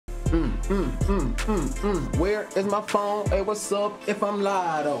Where is my phone? Hey, what's up if I'm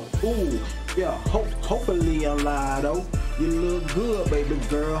live though? Ooh, yeah, hopefully I'm live though. You look good, baby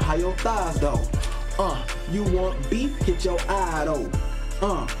girl. How your thighs though? You want beef? Hit your eye though.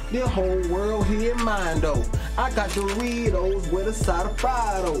 The whole world here mine though. I got Doritos with a side of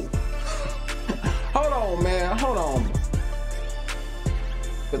fry though. Hold on, man. Hold on.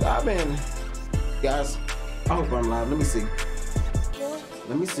 Cause I've been, guys. I hope I'm live. Let me see.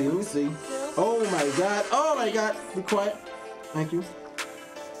 Let me see. Oh my God. Oh my God. Be quiet. Thank you.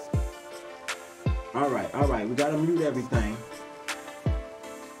 All right. We gotta mute everything.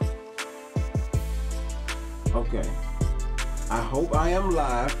 Okay. I hope I am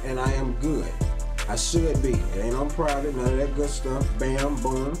live and I am good. I should be. It ain't on private, none of that good stuff. Bam,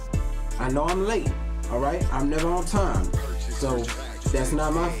 boom. I know I'm late. All right. I'm never on time. So that's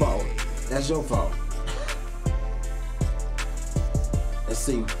not my fault. That's your fault. Let's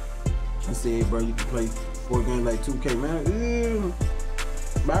see, bro. You can play 4 games like 2K, man.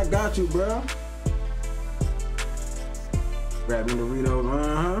 But I got you, bro. Grabbing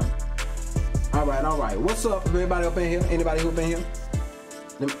Doritos, All right. What's up, everybody up in here? Anybody who up in here?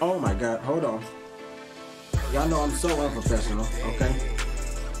 Oh my God, hold on. Y'all know I'm so unprofessional, okay?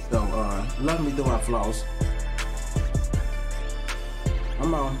 So, love me through my flaws.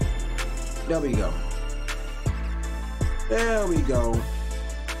 Come on. There we go.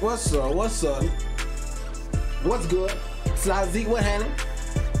 What's up? What's good? Krazii, what happening?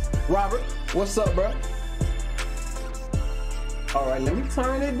 Robert, what's up, bro? All right, let me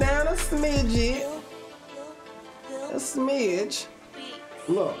turn it down a smidge.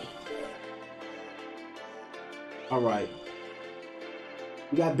 Look. All right.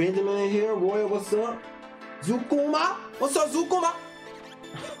 We got Benjamin in here. Roy, what's up? Zukuma, what's up, Zukuma?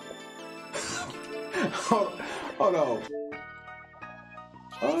 Hold on.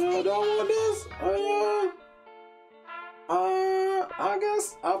 I don't want this. I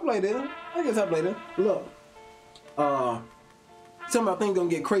guess I'll play this. Look. Tell me I think gonna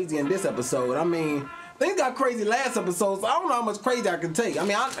get crazy in this episode. I mean, things got crazy last episode, so I don't know how much crazy I can take. I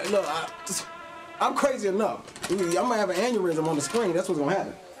mean, I'm crazy enough. I'm gonna have an aneurysm on the screen. That's what's gonna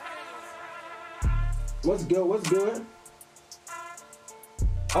happen. What's good?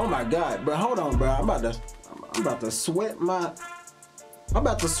 Oh my God, bro. Hold on, bro. I'm about to sweat my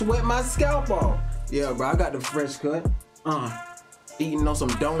scalp off. Yeah, bro. I got the fresh cut. Eating on some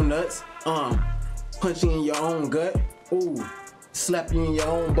donuts. Punch you in your own gut. Ooh. Slap you in your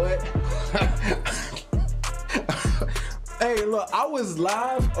own butt. Hey, look, I was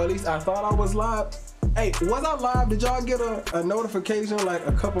live, or at least I thought I was live. Hey, was I live? Did y'all get a notification like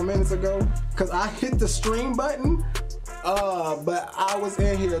a couple minutes ago? Cause I hit the stream button, but I was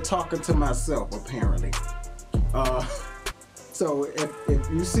in here talking to myself apparently. So if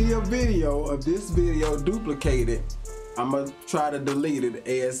you see a video of this video duplicated, I'm gonna try to delete it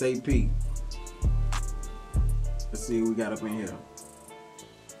ASAP. Let's see what we got up in here.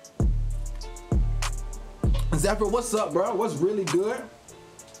 Zephyr, what's up, bro? What's really good?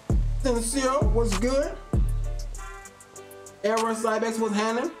 Sincere, what's good? Era Cybex, what's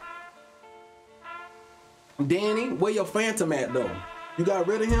happening? Danny, where your phantom at though? You got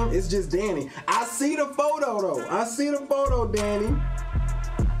rid of him? It's just Danny. I see the photo though. I see the photo, Danny.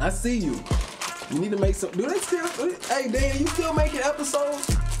 I see you. You need to make some. Do they still? Hey, Danny, you still making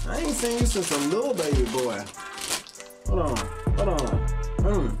episodes? I ain't seen you since a little baby boy. Hold on.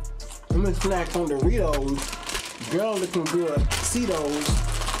 I'm gonna snack on Doritos. Girl looking good. See those.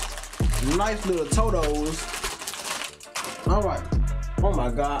 Nice little Totos. All right. Oh my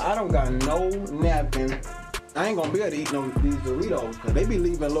God, I don't got no napkin. I ain't gonna be able to eat these Doritos because they be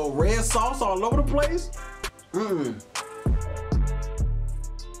leaving a little red sauce all over the place.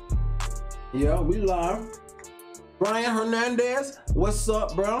 Yeah, we live. Brian Hernandez, what's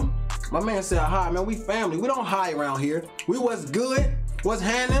up, bro? My man said hi, man. We family. We don't hide around here. We what's good? What's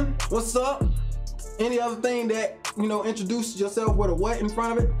happening? What's up? Any other thing that, introduce yourself with a what in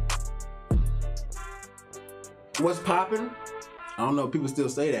front of it? What's popping? I don't know if people still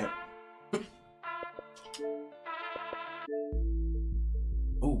say that.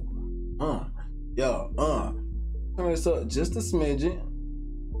 Turn this up just a smidgen.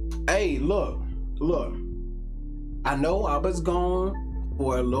 Hey, look. I know I was gone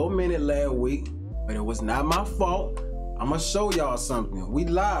for a little minute last week, but it was not my fault. I'm gonna show y'all something. We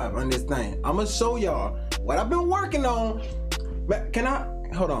live on this thing. I'm gonna show y'all what I've been working on. But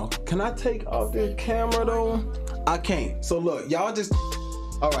hold on. Can I take off this camera though? I can't. So look, y'all just,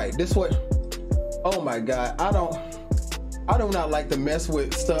 all right, this what, oh my God. I do not like to mess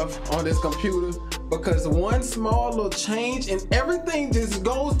with stuff on this computer, Because one small little change and everything just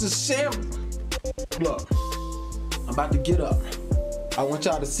goes to shambles. Look, I'm about to get up. I want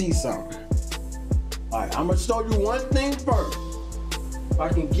y'all to see something. All right, I'm gonna show you one thing first. If I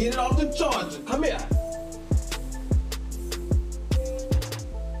can get it off the charger, come here.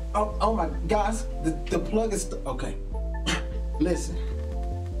 Oh my gosh, the plug is, okay. Listen,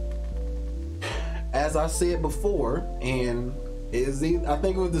 as I said before, and I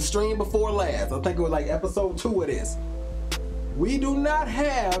think it was the stream before last. I think it was like episode 2 of this. We do not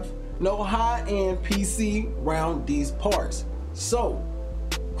have no high-end PC around these parts. So,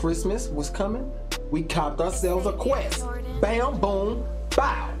 Christmas was coming. We copped ourselves a Quest. Bam, boom,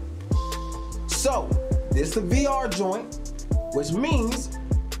 bow. So, this is a VR joint, which means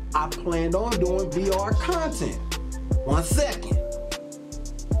I planned on doing VR content. 1 second.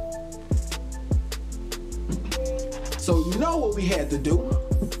 So you know what we had to do?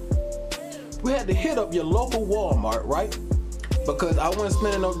 We had to hit up your local Walmart, right? Because I wasn't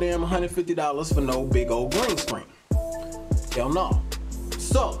spending no damn $150 for no big old green screen. Hell no.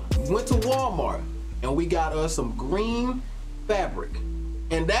 So we went to Walmart and we got us some green fabric.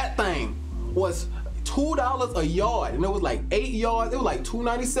 And that thing was $2 a yard, and it was like 8 yards. It was like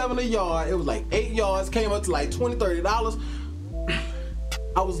 $2.97 a yard. It was like 8 yards, came up to like $20, $30.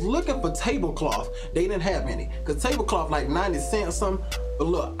 I was looking for tablecloth. They didn't have any, because tablecloth like 90 cents or something. But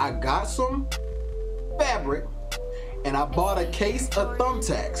look, I got some fabric and I bought a case of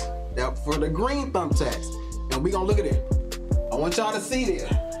thumbtacks for the green thumbtacks. And we gonna look at it. I want y'all to see this.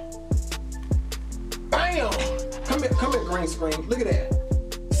 Bam! Come here, green screen. Look at that.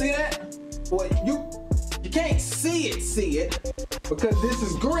 See that? Boy, you can't see it, because this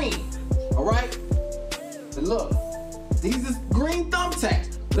is green, all right? And look, these is green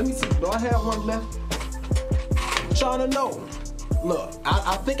thumbtacks. Let me see, do I have one left? I'm trying to know. Look,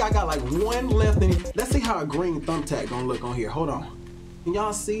 I think I got like one left in here. Let's see how a green thumbtack gonna look on here. Hold on. Can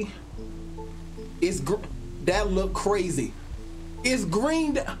y'all see? It's that look crazy. It's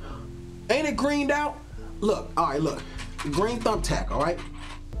greened. Ain't it greened out? Look, all right, look. Green thumbtack, all right?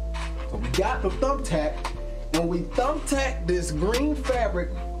 So we got the thumbtack, and we thumbtack this green fabric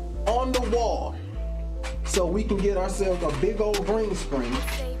on the wall so we can get ourselves a big old green screen,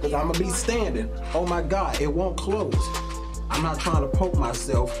 because I'm gonna be standing. Oh my God, it won't close. I'm not trying to poke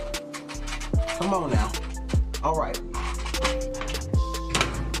myself. Come on now. All right.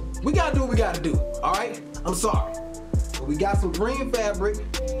 We gotta do what we gotta do, all right? I'm sorry. But we got some green fabric.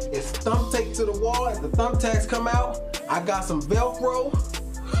 It's thumb taped to the wall. As the thumbtacks come out, I got some Velcro.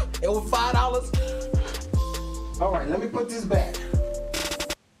 It was $5. All right, let me put this back.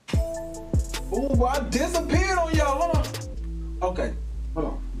 Ooh, I disappeared on y'all. Hold on. Okay, hold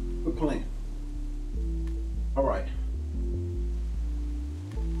on. We're playing. All right.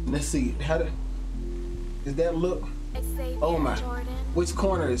 Let's see. Does that look? Oh my. Which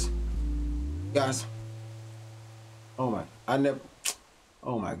corner is? Guys. Oh my.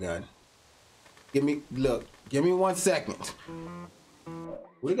 Oh my God. Give me 1 second.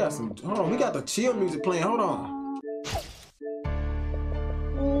 We got some, hold on, we got the chill music playing, hold on.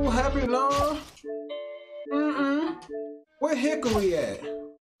 Ooh, happy no. Where Hickory at?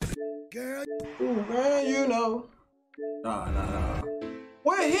 Girl. Ooh, man, you know. Nah.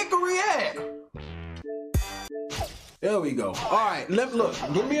 Where Hickory at? There we go. All right, look,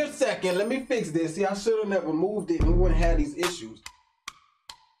 give me a second. Let me fix this. See, I should have never moved it and we wouldn't have these issues.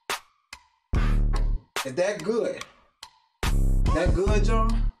 Is that good? That good,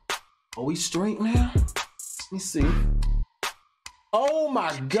 John? Are we straight now? Let me see. Oh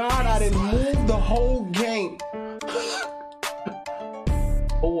my God, I didn't move the whole game.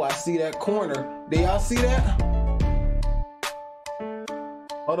 Oh, I see that corner. Do y'all see that?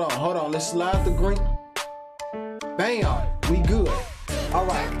 Hold on. Let's slide the green. Bam, we good. All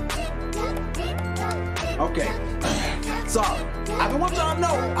right. Okay. Sorry. I want y'all to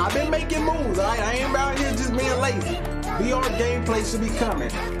know, I've been making moves, all right? I ain't out here just being lazy. VR gameplay should be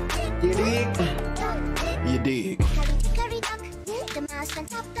coming. You dig? You dig.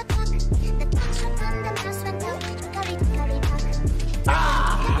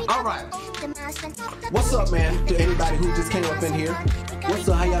 All right. What's up, man? To anybody who just came up in here. What's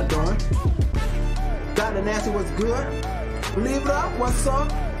up? How y'all doing? Dr. Nasty, what's good? Leave it up. What's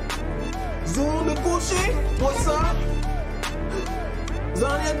up? Zoom the Gucci. What's up?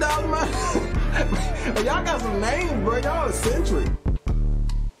 Zonia Dogma. Y'all got some names, bro. Y'all eccentric.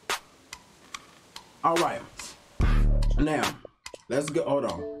 All right. Now, let's go. Hold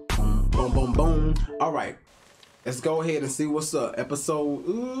on. Boom, boom, boom. All right. Let's go ahead and see what's up.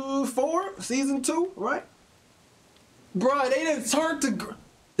 Episode 4, season 2, right? Bro, they didn't turn to.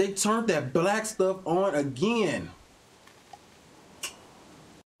 They turned that black stuff on again.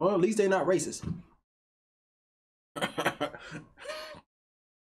 Well, at least they're not racist.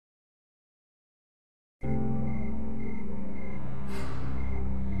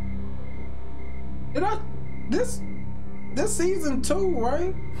 Did I this season 2,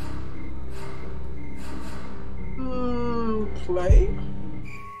 right? Play.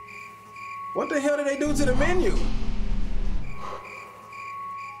 What the hell did they do to the menu?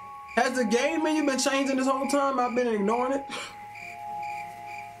 Has the game menu been changing this whole time? I've been ignoring it.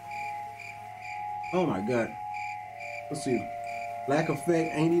 Oh my god. Let's see. Black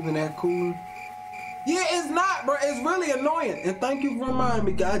effect ain't even that cool. Yeah, it's not, bro. It's really annoying. And thank you for reminding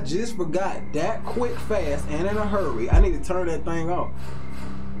me, because I just forgot that quick, fast, and in a hurry. I need to turn that thing off.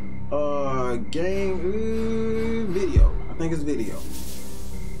 Game video. I think it's video.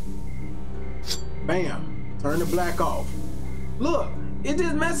 Bam. Turn the black off. Look, it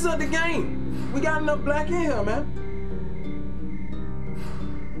just messes up the game. We got enough black in here, man.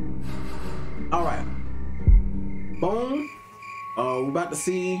 All right. Boom. We're about to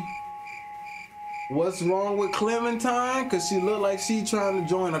see what's wrong with Clementine, because she looked like she trying to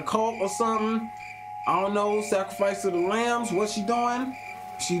join a cult or something. I don't know. Sacrifice to the lambs. What's she doing?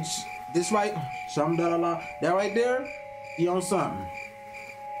 She this right. That right there. She on something.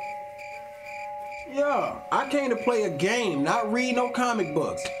 Yeah, I came to play a game, not read no comic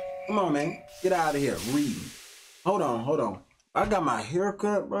books. Come on, man. Get out of here. Read. Hold on. I got my hair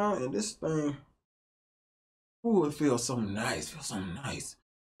cut, bro, and this thing. Ooh, it feels so nice.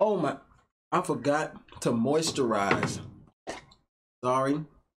 Oh my, I forgot to moisturize. Sorry.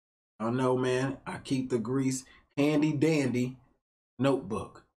 I know, man. I keep the grease handy dandy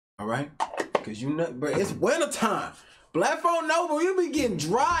notebook. All right? Because you know, bro, it's winter time. Black folk know, but you be getting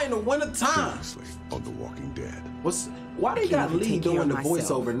dry in the winter time. On The Walking Dead. Why they got Lee doing the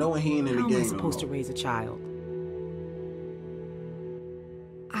voiceover knowing he ain't in the game? How am I supposed to raise a child?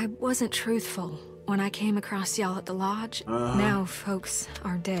 I wasn't truthful when I came across y'all at the lodge. Now folks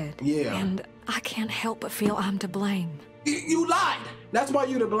are dead. Yeah. And I can't help but feel I'm to blame. You lied! That's why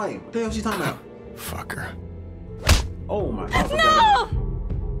you to blame. What the hell she talking about? Fucker. Oh my God.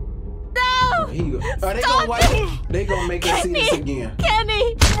 No! They gonna make us see this again.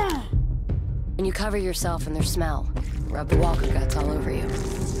 Kenny! When you cover yourself in their smell, rub the walker guts all over you.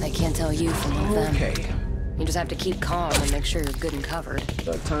 They can't tell you from them. Okay. You just have to keep calm and make sure you're good and covered.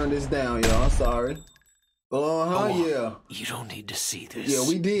 Let's turn this down, y'all. Sorry. Yeah. You don't need to see this. Yeah,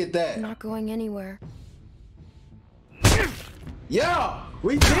 we did that. I'm not going anywhere. Yeah,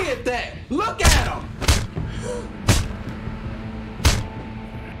 we did that. Look at him.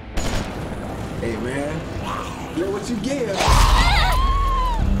 Hey, man. Look what you get.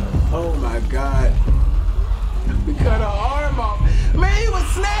 Oh, my God. We cut her arm off. Man, he was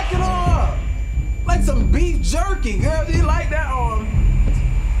snacking on her. Like some beef jerky, girl. You like that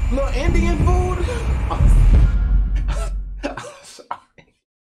little Indian food?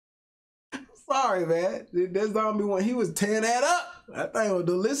 Sorry, man. That zombie one, he was tearing that up. That thing was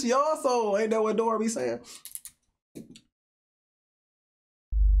delicioso. Ain't that what Dora be saying?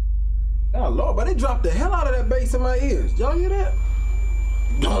 Oh, Lord, but they dropped the hell out of that bass in my ears. Y'all hear that?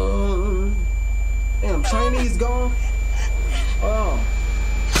 Damn, Chinese gone. Oh.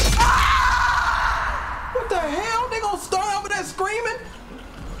 What the hell? They gonna start over that screaming?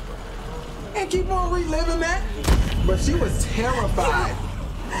 And keep on reliving that? But she was terrified.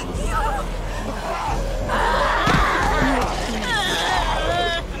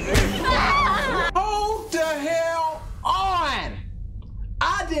 Hold the hell on!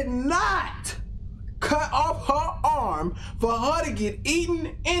 I did not cut off her arm for her to get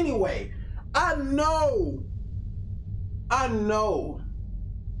eaten anyway. I know.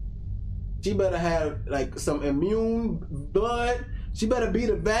 She better have like some immune blood. She better be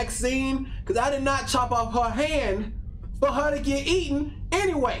the vaccine, because I did not chop off her hand for her to get eaten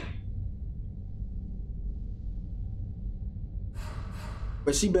anyway.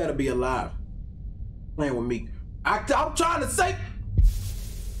 But she better be alive. Playing with me. I'm trying to say.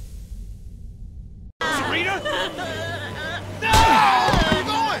 Sarita? No! Where are you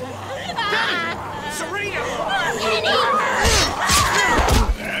going? Kenny! Sarita!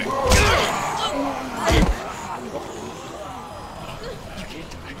 You can't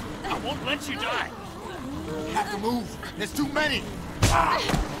die. I won't let you die. You have to move. There's too many.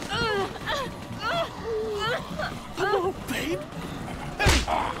 Oh, babe.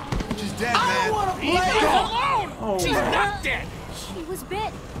 She's dead, man. I don't want to play. Leave her alone. Oh, she's not dead. She was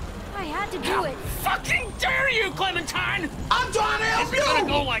bit. I had to do it. Fucking dare you, Clementine! I'm trying to help you. It's gonna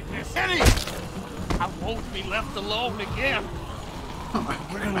go like this. Eddie! I won't be left alone again.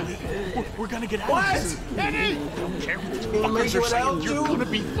 We're gonna live. We're gonna get out What? of this. Eddie! I don't care what the Can't make fuckers it are saying. without You're you. gonna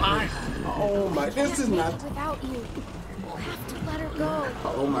be fine. Oh my, this is not. Without you, we'll have to let her go.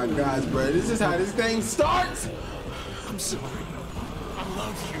 Oh my gosh, bro. This is how this thing starts. I'm sorry. I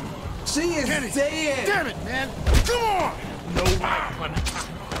love you. She is Kenny, dead. damn it, man. Come on. No right, but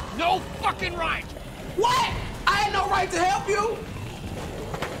no fucking right. What? I had no right to help you.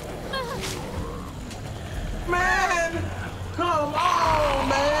 Man, come on,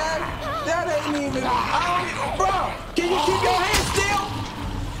 man. That ain't even. Bro, can you keep your hands still?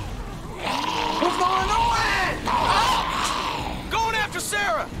 What's going on? Oh! Going after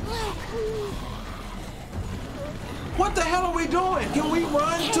Sarah. What the hell are we doing? Can we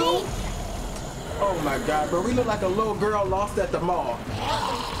run too? Oh my God, bro. We look like a little girl lost at the mall.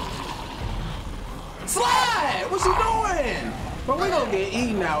 Slide! What you doing? Bro, we gonna get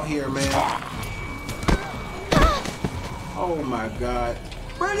eaten out here, man. Oh my God.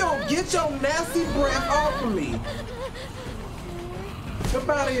 Bro, yo, get your nasty breath off of me. Get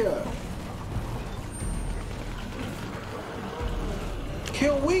out of here.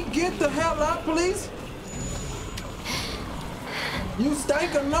 Can we get the hell out, please? You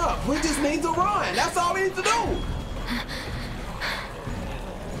stank enough. We just need to run. That's all we need to do.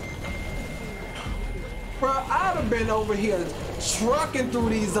 Bro, I'd have been over here trucking through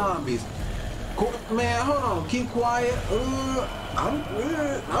these zombies. Man, hold on. Keep quiet. I'm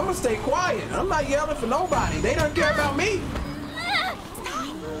gonna stay quiet. I'm not yelling for nobody. They don't care about me.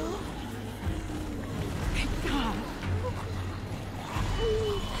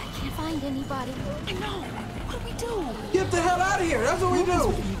 I can't find anybody. I know. What do we do? Get the hell out of here. That's what we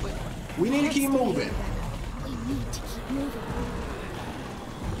do. We need to keep moving. We need to keep moving.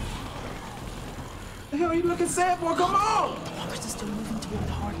 The hell you looking sad for? Come on. The walkers are still moving toward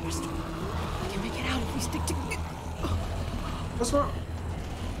the hardware store. We can make it out if we stick together. What's wrong?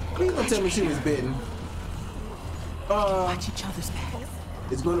 Please don't tell me she was bitten. Watch each other's backs.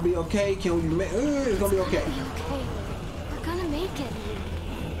 It's gonna be okay. Can we make? It's gonna be okay. Okay, we're gonna make it.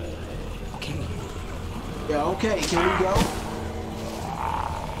 Okay. Yeah, okay. Can we go?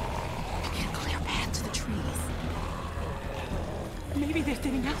 We get a clear path to the trees. Maybe they're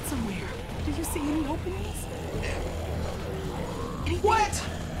thinning out somewhere. Do you see any openings? Anything? What?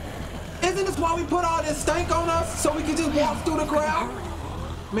 Isn't this why we put all this stank on us? So we can just walk through the crowd?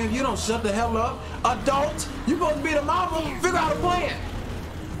 Man, if you don't shut the hell up, adult, you supposed to be the mama, figure out a plan.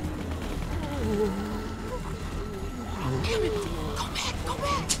 Damn it! Go back! Go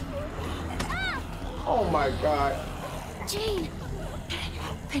back! Oh my God. Jane,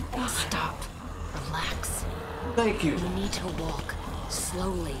 Thank God. Stop. Relax. Thank you. You need to walk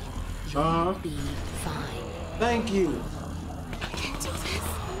slowly. Uh-huh. You'll be fine. Thank you. I can't do this.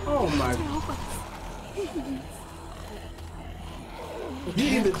 Oh my. Help us. We You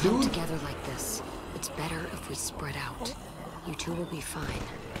can't need to come do- together like this. It's better if we spread out. You two will be fine.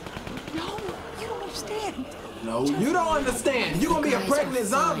 No, you don't understand. No, you don't understand. You're gonna be a You guys are pregnant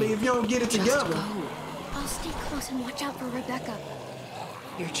zombie fine. if you don't get it Just together. go. I'll stay close and watch out for Rebecca.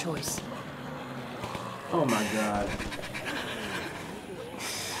 Your choice. Oh my God.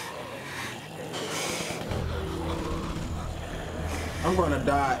 I'm gonna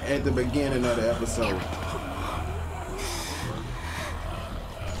die at the beginning of the episode. We'll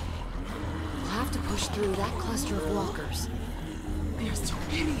have to push through that cluster of walkers. There's too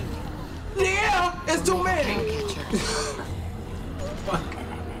many. Yeah, it's too many. Catchers.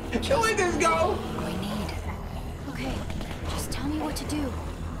 Can we just go? We need. Okay, just tell me what to do.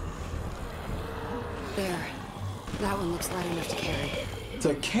 There. That one looks light enough to carry. To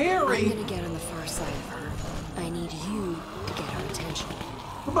I'm carry? gonna get on the far side of her. I need you to get her attention.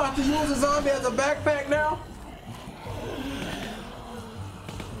 We're about to use a zombie as a backpack now?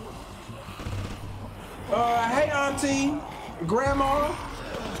 Hey auntie, grandma,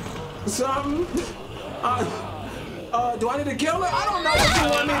 something. Do I need to kill her? I don't know what you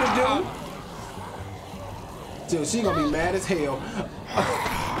want me to do. Dude, she gonna be mad as hell.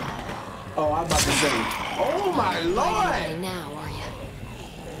 Oh, I'm about to say. Oh my Ready lord. now, are you?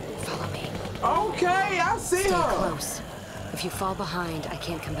 Follow me. Okay, I see Stay her. close. If you fall behind, I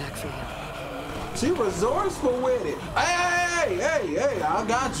can't come back for you. She resourceful with it. Hey, I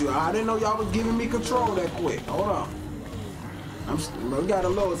got you. I didn't know y'all was giving me control that quick. Hold on. We got a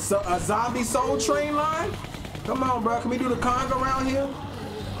little a zombie soul train line. Come on, bro. Can we do the conga around here?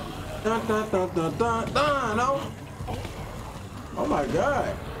 Dun, dun, dun, dun, dun, dun, no. Oh my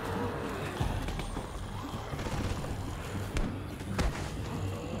God.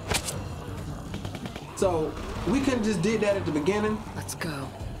 So we couldn't just did that at the beginning Let's go.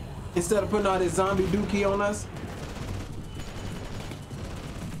 instead of putting all this zombie dookie on us.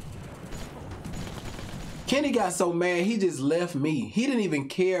 Kenny got so mad he just left me. He didn't even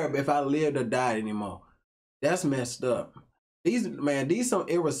care if I lived or died anymore. That's messed up. These some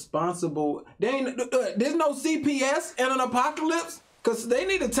irresponsible. There's no CPS in an apocalypse, cause they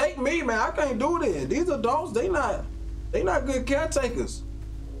need to take me, man. I can't do this. These adults, they not good caretakers.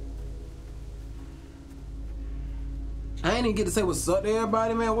 I ain't even get to say what's up to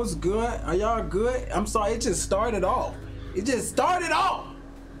everybody, man. What's good? Are y'all good? I'm sorry, it just started off. It just started off.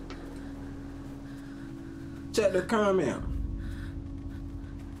 Check the comment.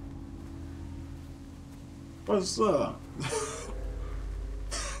 What's up?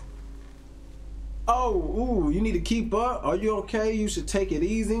 Oh, ooh, you need to keep up. Are you okay? You should take it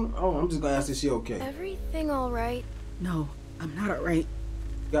easy. Oh, I'm just gonna ask if she okay. Everything all right? No, I'm not all right.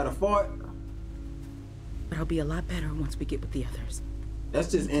 Got a fart? But I'll be a lot better once we get with the others.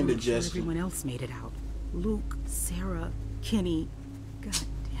 That's just indigestion. Everyone else made it out. Luke, Sarah, Kenny. God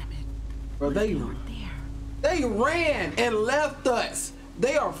damn it. Bro, they aren't there. They ran and left us.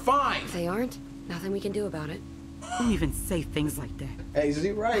 They are fine. If they aren't, nothing we can do about it. Don't even say things like that. Hey,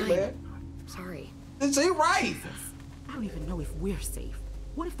 she right, man. Sorry. She right. I don't even know if we're safe.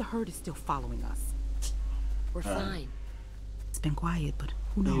 What if the herd is still following us? We're fine. It's been quiet, but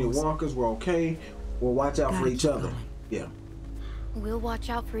who knows? Needed walkers, we're okay. We'll watch out for each other. Going. Yeah. We'll watch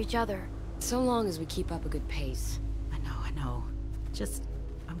out for each other. So long as we keep up a good pace. I know. Just,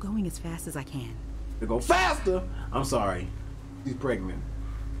 I'm going as fast as I can. To go faster. I'm sorry. She's pregnant.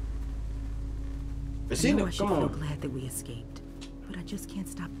 But she I should come feel on. glad that we escaped, but I just can't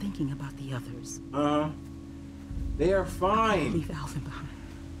stop thinking about the others. They are fine. Leave Alvin behind.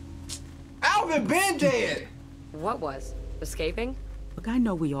 Alvin been dead. What was? Escaping? Look, I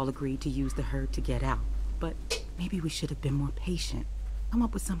know we all agreed to use the herd to get out, but maybe we should have been more patient. Come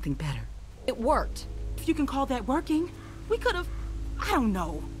up with something better. It worked. If you can call that working, we could have, I don't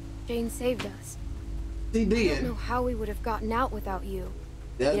know. Jane saved us. She I don't did. know how we would have gotten out without you.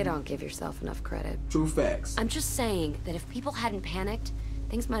 You don't give yourself enough credit. True facts. I'm just saying that if people hadn't panicked,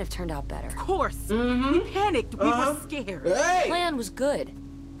 things might have turned out better. Of course. We panicked. We were scared. The Hey. plan was good.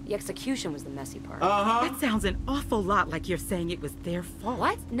 The execution was the messy part. That sounds an awful lot like you're saying it was their fault.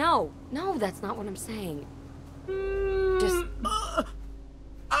 What? No, that's not what I'm saying. Just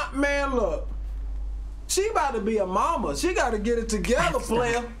Man, look. She about to be a mama. She got to get it together, Stop.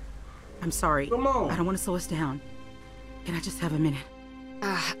 player. I'm sorry. Come on. I don't want to slow us down. Can I just have a minute?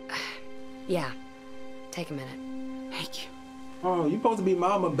 yeah. Take a minute. Thank you. Oh, you supposed to be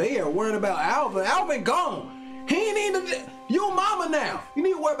Mama Bear worrying about Alvin. Alvin gone. He ain't even. You mama now. You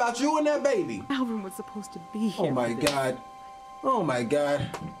need to worry about you and that baby. Alvin was supposed to be here. Oh my God. Oh my God.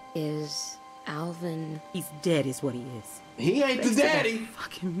 Is Alvin... He's dead is what he is. He ain't the daddy.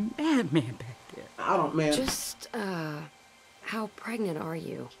 Fucking madman back there. I don't, man. Just, how pregnant are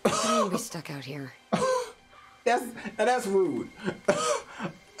you? I don't want to be stuck out here. That's rude.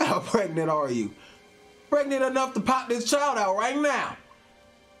 How pregnant are you? Pregnant enough to pop this child out right now.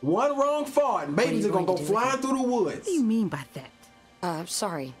 One wrong fart and babies are gonna go flying through the woods. What do you mean by that?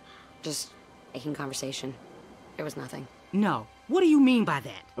 Sorry. Just making conversation. There was nothing. No. What do you mean by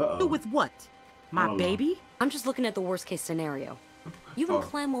that? Do with what? My know. baby? I'm just looking at the worst case scenario. You and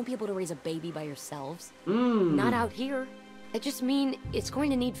Clem won't be able to raise a baby by yourselves. Not out here. That just mean it's going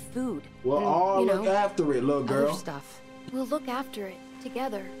to need food. We'll and, all look after it, little girl. Other stuff. We'll look after it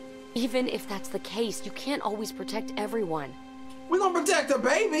together. Even if that's the case, you can't always protect everyone. We're gonna protect the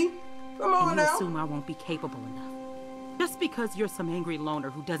baby. Come on You now. assume I won't be capable enough. Just because you're some angry loner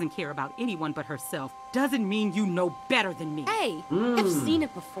who doesn't care about anyone but herself doesn't mean you know better than me. Hey, I've seen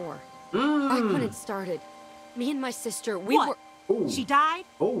it before. Back when it started, me and my sister, we What? were... Ooh. She died?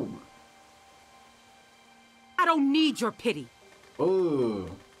 Oh. I don't need your pity. Ooh.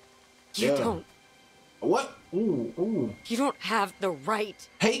 You Yeah. don't. What? Ooh. Ooh. You don't have the right.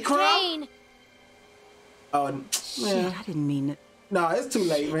 Hate crime? Jane! Oh, Shit, man. I didn't mean it. No, it's too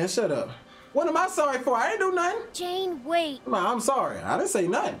late, man. Shut up. What am I sorry for? I didn't do nothing. Jane, wait. Come on, I'm sorry. I didn't say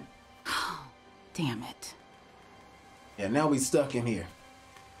nothing. Damn it. Yeah, now we stuck in here.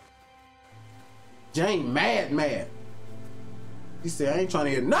 Jane mad. She said, I ain't trying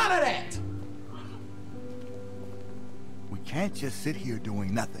to hear none of that. We can't just sit here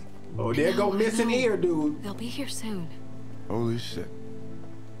doing nothing. Oh, there go missing ear, dude. They'll be here soon. Holy shit.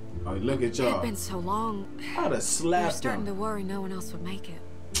 Oh, look at It's y'all. been so long. I'd have We're slapped starting to him. worry no one else would make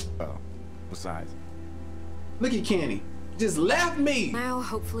it. Oh, besides. Look at Kenny. Just left me. Now,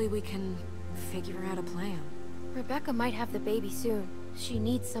 hopefully we can figure out a plan. Rebecca might have the baby soon. She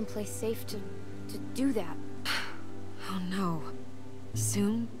needs someplace safe to do that. Oh no.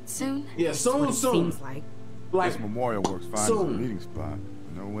 Soon? Yeah, soon. Seems like. Like, This memorial works fine as a soon. meeting spot.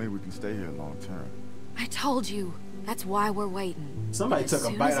 No way we can stay here long term. I told you. That's why we're waiting. Somebody took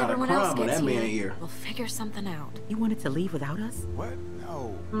a bite out of crime on that man's ear. We'll figure something out. You wanted to leave without us? What?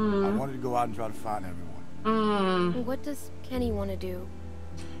 No. I wanted to go out and try to find everyone. What does Kenny want to do?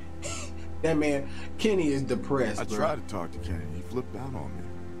 That man, Kenny is depressed, I bro. tried to talk to Kenny. He flipped out on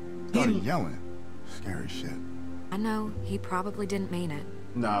me. Started yelling. Scary shit. I know, he probably didn't mean it.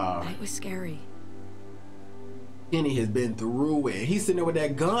 Nah. But it was scary. Kenny has been through it. He's sitting there with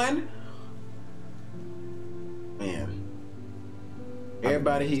that gun. Man.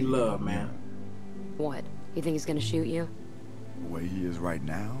 Everybody he loved, man. What? You think he's gonna shoot you? The way he is right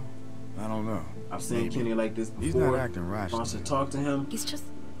now? I don't know. I've seen Kenny like this before. He's not acting rational. Wants to talk to him.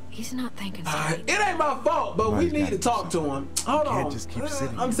 He's not thinking straight. It ain't my fault, but we need to talk to him. Hold on. Can't just keep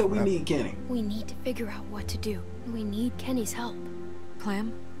sitting I'm here saying we forever. need Kenny. We need to figure out what to do. We need Kenny's help.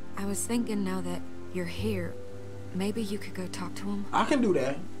 Clem, I was thinking now that you're here, maybe you could go talk to him. I can do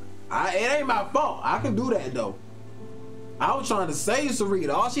that. It ain't my fault. I can do that though. I was trying to save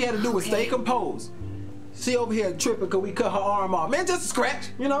Sarita. All she had to do was stay composed. She over here tripping because we cut her arm off. Man, just a scratch,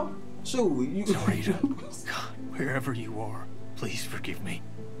 you know? Shoot, you. Sarita, God, wherever you are, please forgive me.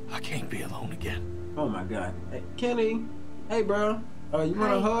 I can't be alone again. Oh my God. Hey, Kenny. Hey, bro. You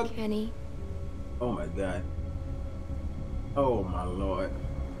want a hug? Kenny. Oh my God. Oh my Lord.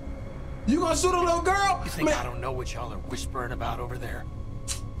 You gonna shoot a little girl? You think I don't know what y'all are whispering about over there?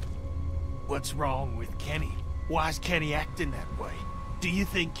 What's wrong with Kenny? Why's Kenny acting that way? Do you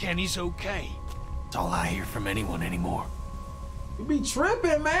think Kenny's okay? That's all I hear from anyone anymore. You be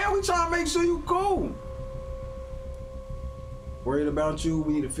tripping, man. We trying to make sure you cool. Worried about you.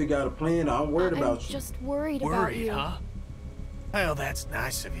 We need to figure out a plan. I'm worried about you. I'm just worried about Worried, you. huh? Well, that's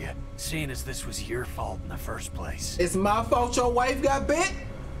nice of you, seeing as this was your fault in the first place. It's my fault your wife got bit?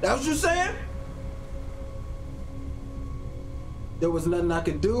 That's what you're saying? There was nothing I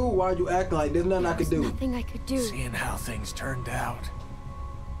could do? Why are you acting like there's nothing I could do? Nothing I could do. Seeing how things turned out,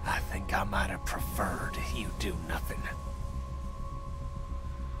 I think I might have preferred you do nothing.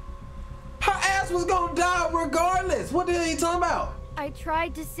 Her ass was gonna die regardless. What the hell are you talking about? I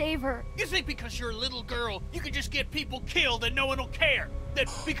tried to save her. You think because you're a little girl, you can just get people killed and no one will care? That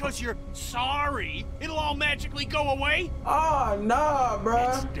because you're sorry, it'll all magically go away? Oh, nah,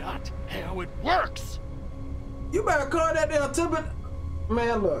 bruh. That's not how it works. You better call that damn timber.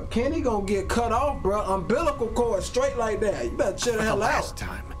 Man, look, Kenny gonna get cut off, bruh. Umbilical cord straight like that. You better chill the hell Last out.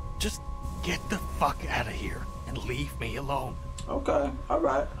 time, just get the fuck out of here and leave me alone. Okay, all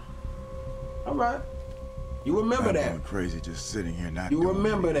right. All right. You remember I'm that. going crazy just sitting here not You doing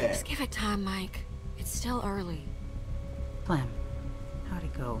remember anything. that. Just give it time, Mike. It's still early. Clem, how'd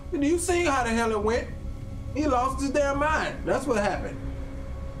it go? Do you see how the hell it went? He lost his damn mind. That's what happened.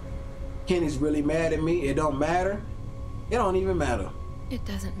 Kenny's really mad at me. It don't matter. It don't even matter. It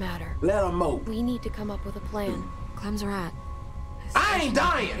doesn't matter. Let him mope. We need to come up with a plan. Clem's right. I ain't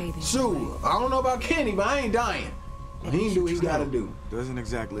dying. Baby. Shoot, I don't know about Kenny, but I ain't dying. He can do what he gotta do. Doesn't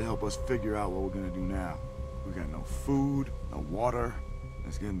exactly help us figure out what we're gonna do now. We got no food, no water.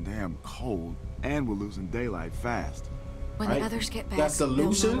 It's getting damn cold, and we're losing daylight fast. When Right. the others get back, Got they'll know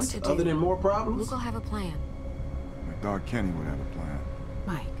what solutions to do. other than more problems? Luke'll have a plan. I thought Kenny would have a plan.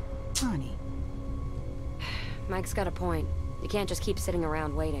 Mike, honey. Mike's got a point. You can't just keep sitting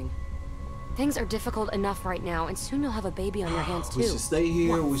around waiting. Things are difficult enough right now, and soon you'll have a baby on your hands too. We should stay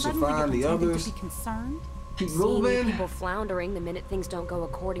here. We should Suddenly you're find the pretending others. to be concerned? Keep Seeing moving. people floundering the minute things don't go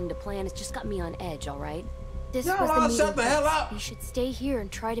according to plan, it's just got me on edge, all right? This Y'all was the all meeting shut the hell place. up. We should stay here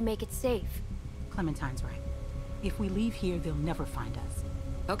and try to make it safe. Clementine's right. If we leave here, they'll never find us.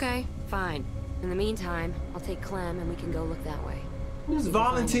 Okay, fine. In the meantime, I'll take Clem and we can go look that way. Just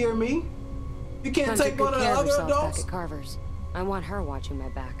volunteer me. You can't Clem take took one good of the care of other herself back adults? at Carver's. I want her watching my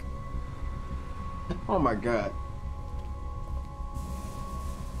back. Oh my God.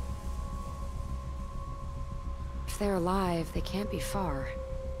 If they're alive, they can't be far.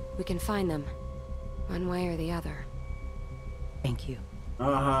 We can find them, one way or the other. Thank you.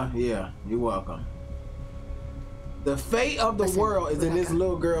 Yeah, you're welcome. The fate of the Listen, world is in this Rebecca,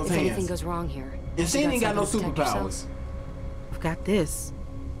 little girl's if anything hands. goes wrong here, And she you ain't got no something to protect superpowers. yourself? I've got this.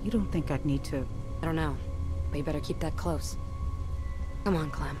 You don't think I'd need to... I don't know, but you better keep that close. Come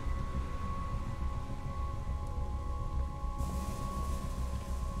on, Clem.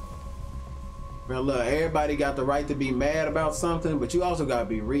 Well, look, everybody got the right to be mad about something, but you also gotta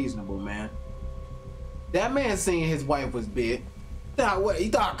be reasonable, man. That man seen his wife was bit. He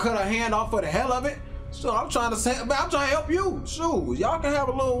thought I cut her hand off for the hell of it? So I'm trying to help you. Shoot, y'all can have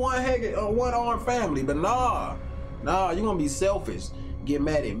a little one-armed family, but nah, you gonna be selfish. Get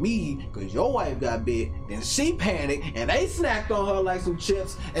mad at me because your wife got bit, then she panicked and they snacked on her like some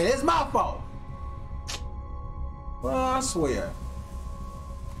chips, and it's my fault. Well, I swear.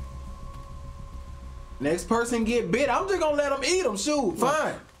 Next person get bit, I'm just gonna let them eat them. Shoot,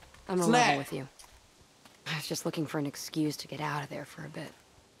 fine. I'm a level with you. I was just looking for an excuse to get out of there for a bit.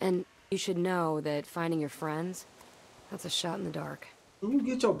 And you should know that finding your friends, that's a shot in the dark. Can you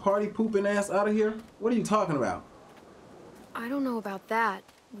get your party pooping ass out of here? What are you talking about? I don't know about that.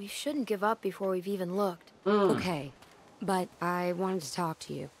 We shouldn't give up before we've even looked. Okay, but I wanted to talk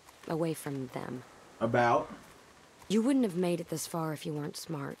to you, away from them. About? You wouldn't have made it this far if you weren't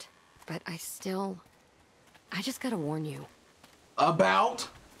smart. But I just gotta warn you. About?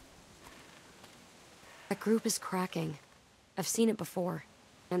 That group is cracking. I've seen it before.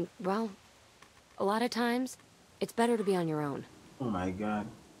 And, well, a lot of times, it's better to be on your own. Oh my god.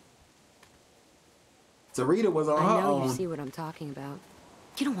 Sarita was on her I know own. you see what I'm talking about.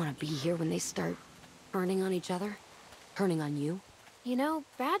 You don't want to be here when they start turning on each other. Turning on you. You know,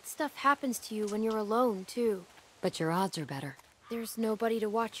 bad stuff happens to you when you're alone, too. But your odds are better. There's nobody to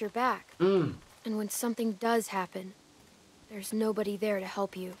watch your back. And when something does happen, there's nobody there to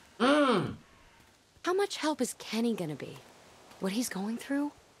help you. How much help is Kenny gonna be? What he's going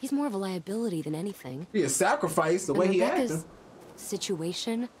through? He's more of a liability than anything. He a sacrifice the way he acted.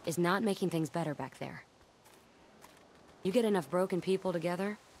 Situation is not making things better back there. You get enough broken people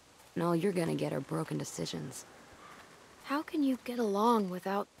together, and all you're gonna get are broken decisions. How can you get along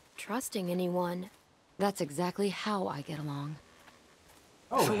without trusting anyone? That's exactly how I get along.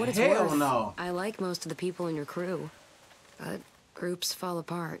 Oh, For what it's hell worth, no. I like most of the people in your crew, but groups fall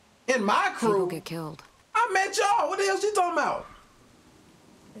apart. In my People crew, get killed. I met y'all. What the hell she talking about?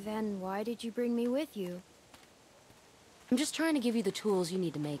 Then why did you bring me with you? I'm just trying to give you the tools you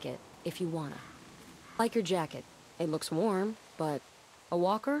need to make it, if you wanna. Like your jacket. It looks warm, but a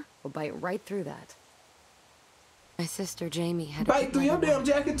walker will bite right through that. My sister Jamie had to Bite through your damn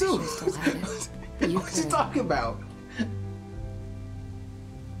jacket too. She still had it. You What you could. talking about?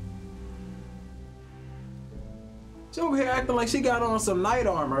 She over here acting like she got on some night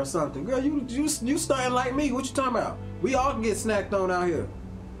armor or something. Girl, you stunting like me. What you talking about? We all can get snacked on out here.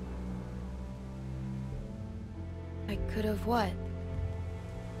 I could have what?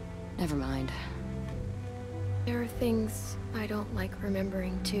 Never mind. There are things I don't like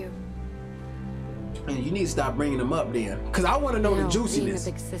remembering, too. And you need to stop bringing them up then. Because I want to know the juiciness.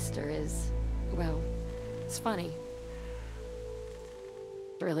 Being a big sister is, well, it's funny.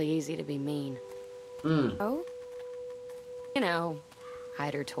 It's really easy to be mean. Oh? You know,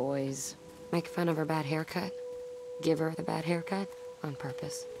 hide her toys, make fun of her bad haircut, give her the bad haircut on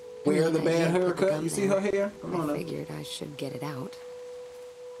purpose. Wear And the then bad I put the haircut. gum You see there. her hair? Come on I up. figured I should get it out.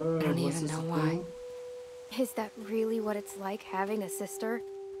 I don't What's even this know spoon? why. Is that really what it's like having a sister?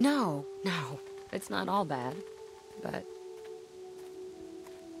 No, it's not all bad. But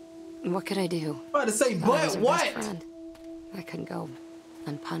what could I do? I'm about to say, I was but her best what? friend. I couldn't go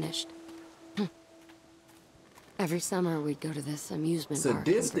unpunished. Every summer we'd go to this amusement park in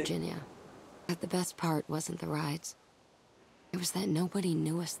Sadistic. Virginia. But the best part wasn't the rides. It was that nobody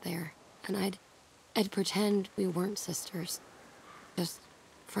knew us there, and I'd pretend we weren't sisters, just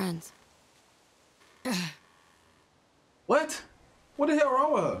friends. What? What the hell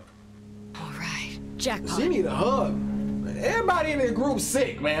wrong with her? All right, jackpot. She need a hug. Everybody in this group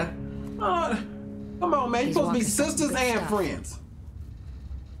sick, man. Come on, man. You He's supposed to be walking some sisters good and stuff. friends.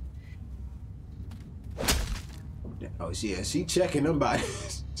 Oh, she checking them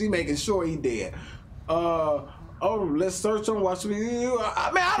bodies. She making sure he dead. Oh, let's search him. Watch me.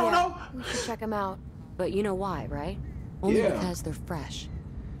 I don't know. We should check him out. But you know why, right? Only Yeah. because they're fresh.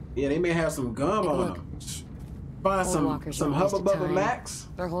 Yeah, they may have some gum Hey, on look. them. Find Old some walkers some are a waste Hubba of Bubba time. Max.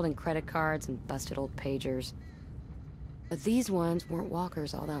 They're holding credit cards and busted old pagers. But these ones weren't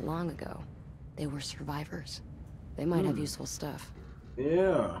walkers all that long ago. They were survivors. They might have useful stuff.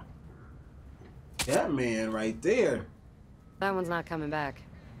 Yeah. That man right there. That one's not coming back.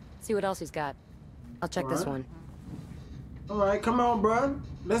 See what else he's got. I'll check this Alright. one. All right, come on, bro.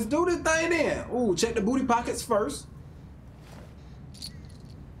 Let's do this thing then. Ooh, check the booty pockets first.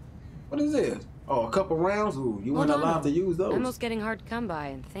 What is this? Oh, a couple rounds. Ooh, you weren't Hold on. allowed to use those. Ammo's getting hard to come by,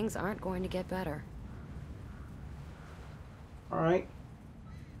 and things aren't going to get better. All right.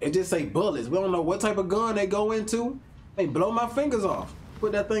 It just say bullets. We don't know what type of gun they go into. They blow my fingers off.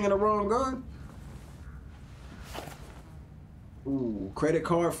 Put that thing in the wrong gun. Ooh, credit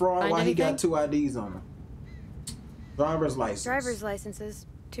card fraud. Find Why he got anything? 2 IDs on him? Driver's license. Driver's licenses.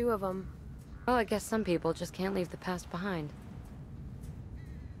 2 of them. Well, I guess some people just can't leave the past behind.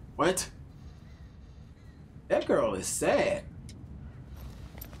 What? That girl is sad.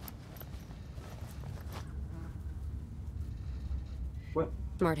 What?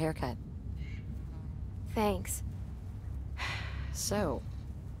 Smart haircut. Thanks. So,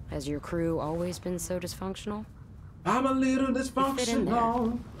 has your crew always been so dysfunctional? I'm a little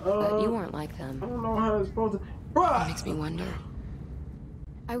dysfunctional. But you weren't like them. I don't know how it's supposed to. Bruh! It makes me wonder.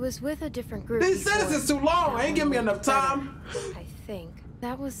 I was with a different group. These sentences too long. Ain't giving me enough time. I think.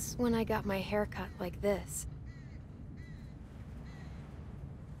 That was when I got my hair cut like this.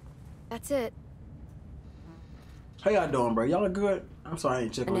 That's it. How y'all doing, bro? Y'all are good? I'm sorry I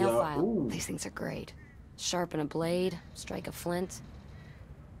ain't checking A on nail y'all. file. Ooh. These things are great. Sharpen a blade, strike a flint.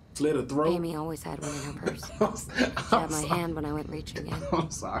 Slit a throat. Amy always had one in her purse. I'm Grabbed my sorry. hand when I went reaching in. I'm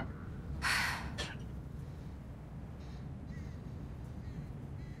sorry.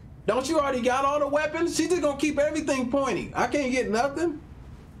 Don't you already got all the weapons? She just gonna keep everything pointing. I can't get nothing?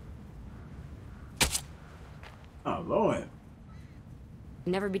 Oh, Lord.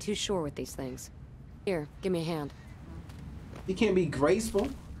 Never be too sure with these things. Here, give me a hand. You can't be graceful.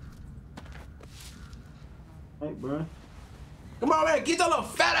 Hey, bro. Come on, man. Get your little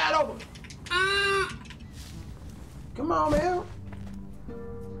fat ass over. Come on, man.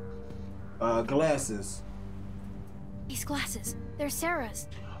 Glasses. These glasses. They're Sarah's.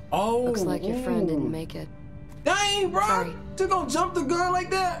 Oh. Looks like your friend didn't make it. Dang, bro. Sorry. Just gonna jump the girl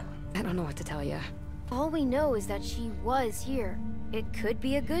like that? I don't know what to tell you. All we know is that she was here. It could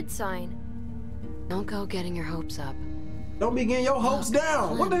be a good sign. Don't go getting your hopes up. Don't be getting your hopes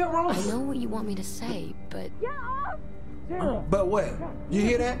down. What the hell wrong? I know what you want me to say, but... But what? You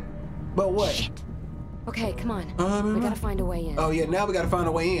hear that? But what? Shit. Okay, come on. Uh-huh. We gotta find a way in. Oh yeah, now we gotta find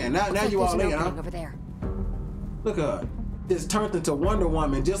a way in. Now Looks like you all there's an in, huh? opening over there. Look at her. Just turned into Wonder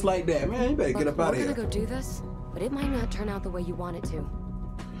Woman just like that. Man, you better get Look, up out of we're here. gonna go do this, but it might not turn out the way you want it to.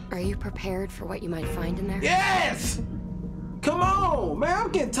 Are you prepared for what you might find in there? Yes! Come on, man.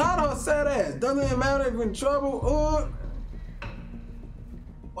 I'm getting tired of her sad ass. Doesn't matter if you're in trouble.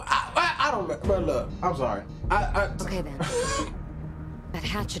 I don't. But look, I'm sorry. Okay then. That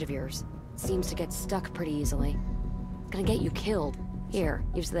hatchet of yours seems to get stuck pretty easily. It's gonna get you killed. Here,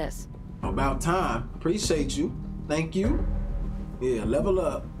 use this. About time. Appreciate you. Thank you. Yeah, level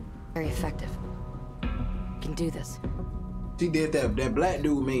up. Very effective. You can do this. She did that black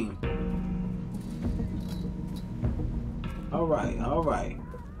dude mean. All right, all right.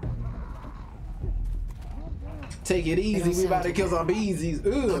 Take it easy. We about to kill some beesies.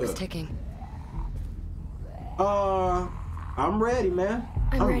 Clock's Ugh. ticking. I'm ready, man.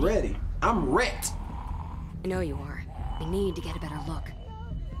 I'm ready. I'm wrecked. I know you are. We need to get a better look.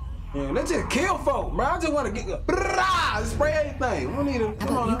 Yeah, let's just kill folk, bro. I just want to get spray everything. We need to. How Come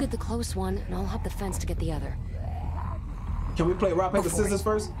about on. you Now. get the close one, and I'll hop the fence to get the other. Can we play rock paper Go for scissors it.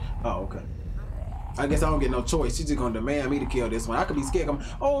 first? Oh, okay. I guess I don't get no choice. She's just gonna demand me to kill this one. I could be scared.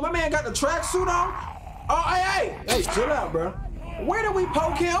 Oh, my man got the tracksuit on. Oh, hey, chill out, bro. Where did we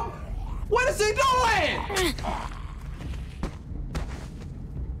poke him? What is he doing?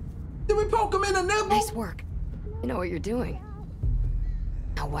 Did we poke him in the nipple? Nice work. You know what you're doing.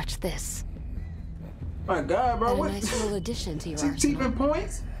 Now watch this. My God, bro. And a What? nice little addition to your She arsenal. keeping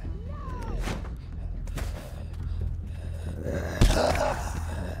points?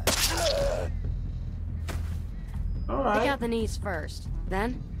 All Pick right. out the knees first.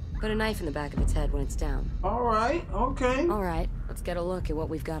 Then, put a knife in the back of its head when it's down. All right. Okay. All right, let's get a look at what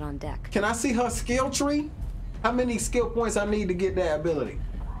we've got on deck. Can I see her skill tree? How many skill points I need to get that ability?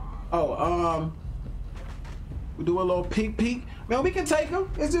 Oh, we do a little peek. Man, we can take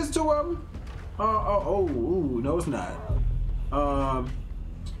them. It's just two of them. Ooh, no, it's not. Oh,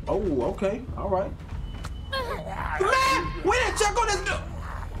 okay. All right. Man, we didn't check on this dude.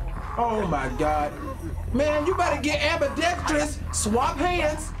 Oh my God. Man, you better get ambidextrous. Swap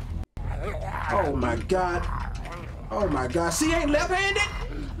hands. Oh my God. Oh my God. She ain't left-handed?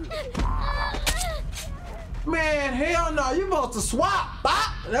 Man, hell no. You supposed to swap.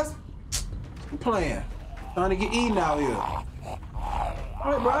 Bop. That's I'm playing. Trying to get eaten out here.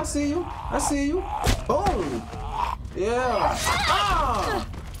 All right, bro. I see you. Boom. Yeah.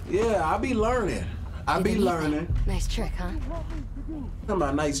 Yeah, I be learning. Nice trick, huh? Talking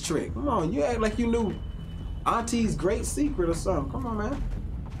about nice trick. Come on, you act like you knew Auntie's great secret or something. Come on, man.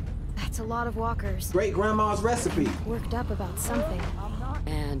 That's a lot of walkers. Great grandma's recipe. Worked up about something.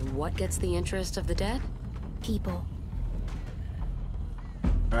 And what gets the interest of the dead? People.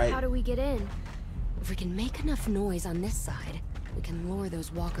 All right. How do we get in? If we can make enough noise on this side, we can lure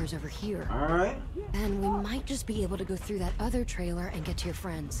those walkers over here. All right. And we might just be able to go through that other trailer and get to your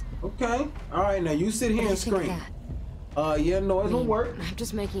friends. Okay. All right, now you sit here What and do you think scream. of that? Yeah, noise will work. I'm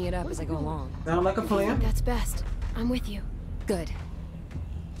just making it up as I go along. Sound like a plan. That's best. I'm with you. Good.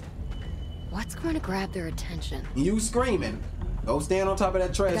 What's going to grab their attention? You screaming. Go stand on top of that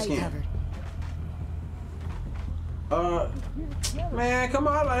I trash got you can. covered. Man, come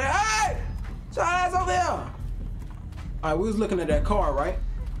on, like, hey! Your ass over here! Alright, we was looking at that car, right?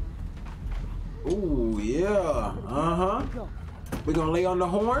 Ooh, yeah. Uh-huh. We gonna lay on the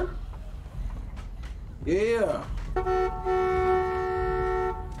horn? Yeah.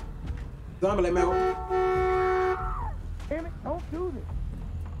 Zombie, man. Damn it, don't do this.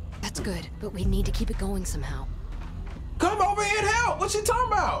 That's good, but we need to keep it going somehow. Come over here and help! What you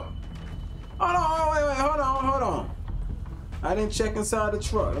talking about? Hold on, wait, hold on. I didn't check inside the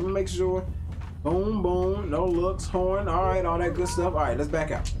truck. Let me make sure. Boom, boom, no looks, horn, all right, all that good stuff. All right, let's back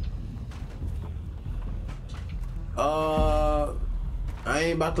out. I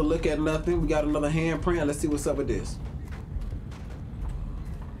ain't about to look at nothing. We got another handprint. Let's see what's up with this.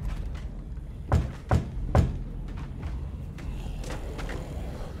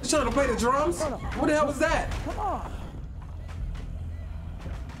 You trying to play the drums? What the hell was that? Come on.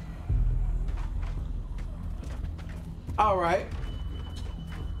 All right.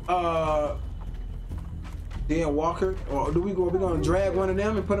 Dan Walker, or do we gonna drag one of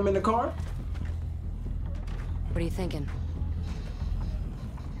them and put them in the car? What are you thinking?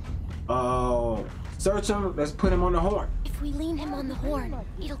 Search him. Let's put him on the horn. If we lean him on the horn,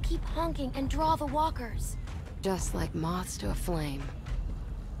 it'll keep honking and draw the walkers. Just like moths to a flame.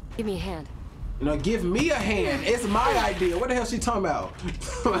 Give me a hand. You know, give me a hand. It's my idea. What the hell she talking about?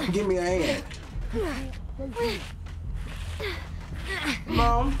 Give me a hand.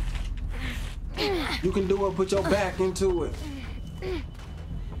 Mom, you can do it. Put your back into it.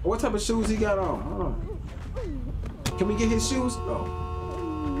 What type of shoes he got on? Hold on. Can we get his shoes?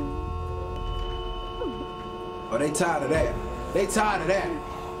 Oh, they tired of that. They tired of that.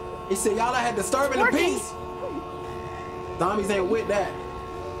 He said, y'all had disturbing the peace. Zombies ain't with that.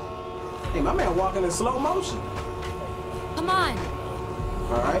 Hey, my man walking in slow motion. Come on.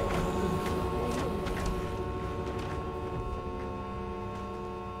 All right.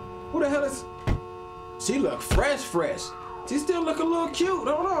 Who the hell is? She look fresh. She still look a little cute.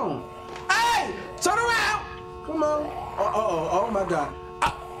 Hold on. Hey, turn around. Come on. Oh my God.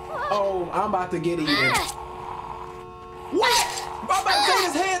 Oh, I'm about to get eaten. What? I'm about to take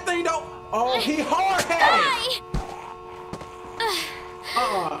his head thing though. Oh, he hard-headed.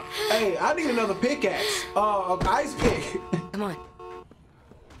 Hey, I need another pickaxe. An ice pick. Come on.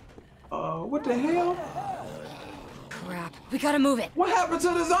 What the hell? Crap. We gotta move it. What happened to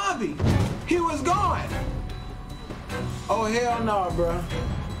the zombie? He was gone. Oh, hell no, bruh.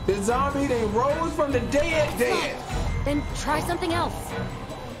 The zombie, they rose from the dead. Then try something else.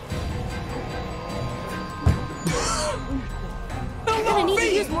 You're gonna need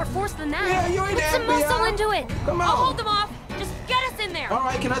to use more force than that. Yeah, you ain't Put some FBI. muscle into it. Come on. I'll hold them off. Just get us in there. All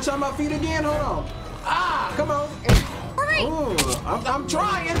right, can I try my feet again? Hold on. Ah, come on. Hurry. Ooh, I'm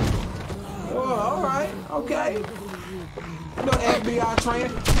trying. Oh, all right, okay. No FBI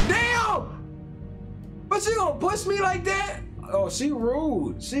training. Damn! But she gonna push me like that? Oh, she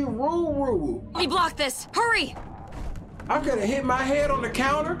rude. She rude. Let me block this. Hurry! I could have hit my head on the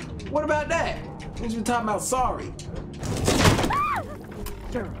counter. What about that? What you talking about? Sorry.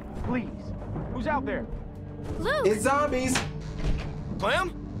 Sarah, please. Who's out there? Luke. It's zombies.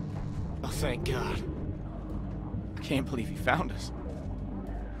 Clem? Oh, thank God. I can't believe he found us.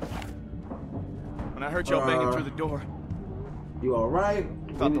 When I heard y'all banging through the door, You all right?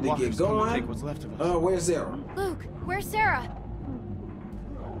 thought We the need to walkers get gonna going. take what's left of us. Where's Sarah? Luke, where's Sarah?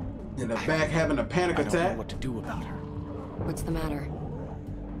 In the back having a panic I don't know attack. what to do about her. What's the matter?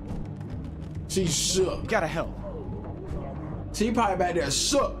 She's shook. Gotta help. She probably back there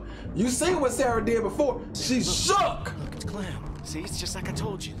shook. You seen what Sarah did before? She's shook. Look, it's Clem. See, it's just like I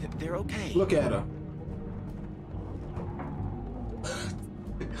told you. They're okay. Look at her.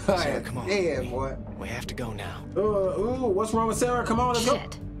 Sarah, come on. Yeah, boy. We have to go now. Ooh, what's wrong with Sarah? Come on, let's go.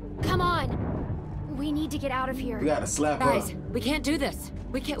 Shit. Come on. We need to get out of here. We gotta slap Guys, her. we can't do this.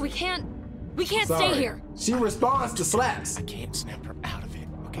 We can't Sorry. stay here. She responds to slaps. I can't snap her out of it.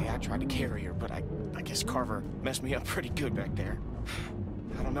 Okay, I tried to carry her, but I guess Carver messed me up pretty good back there.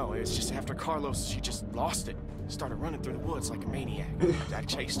 I don't know, it's just after Carlos, she just lost it. Started running through the woods like a maniac. I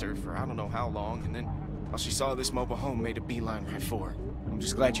chased her for I don't know how long, and then while she saw this mobile home, made a beeline right for her. I'm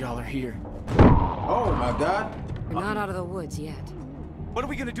just glad y'all are here. Oh my God. We're not out of the woods yet. What are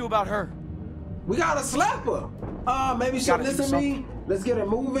we gonna do about her? We gotta slap her. Maybe she'll Gotta do listen to me. Let's get her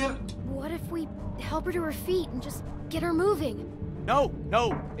moving. What if we help her to her feet and just get her moving? No,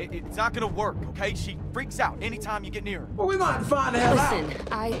 it's not gonna work, okay? She freaks out anytime you get near her. Well, we're gonna have to find the hell Listen,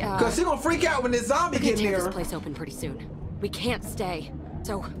 out. Cause she gonna freak out when this zombie we can get take near this her. place open pretty soon. We can't stay.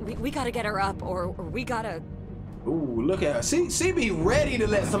 So we gotta get her up, or we gotta... Ooh, look at her. She be ready to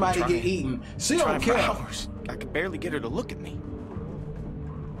let somebody get eaten. She don't Trying for care. hours. I could barely get her to look at me.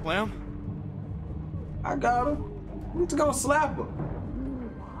 Clem? I got her. We just gonna slap her.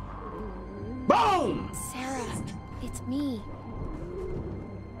 Boom! Sarah, it's me.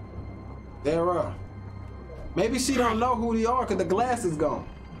 Sarah. Maybe she don't know who they are because the glass is gone.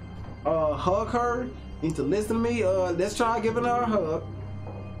 Hug her. Need to listen to me. Let's try giving her a hug.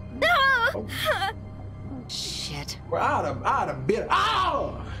 Oh. Shit. We're out of bit.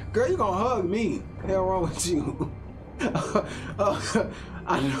 Oh! Girl, you gonna hug me. Hell wrong with you?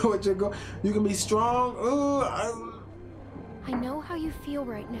 I know what you're going. You can be strong. I know how you feel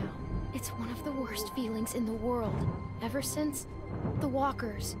right now. It's one of the worst feelings in the world. Ever since the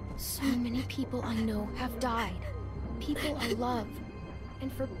walkers, so many people I know have died. People I love.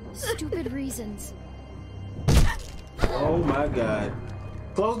 And for stupid reasons. Oh my God.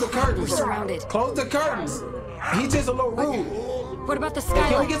 Close the curtains. We're surrounded. Close the curtains. He's just a little rude. What about the Can we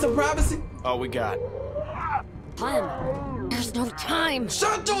skylight? get some privacy? Oh, we got. Clem, there's no time.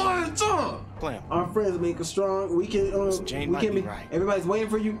 Shut your ass up. Clem. Our friends make us strong. We can. Jane we might can be right. Everybody's waiting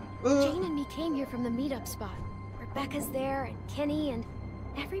for you. Jane and me came here from the meetup spot. Rebecca's there, and Kenny, and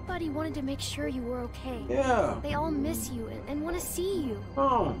everybody wanted to make sure you were okay. Yeah. They all miss you and want to see you.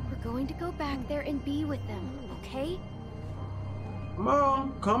 Oh. We're going to go back there and be with them, okay? Come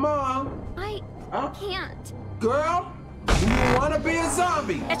on. Come on. I can't. Girl, you want to be a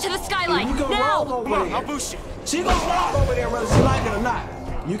zombie? Get to the skylight, You can now! roll over Come on, there. I'll boost you. She gonna walk over there whether she like it or not.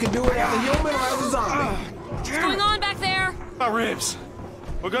 You can do it as a human or as a zombie. What's going on back there? My ribs.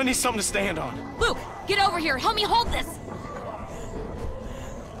 We're gonna need something to stand on. Luke, get over here. Help me hold this.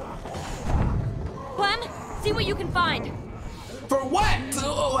 Clem, see what you can find. For what?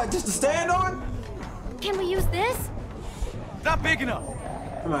 What, just to stand on? Can we use this? Not big enough.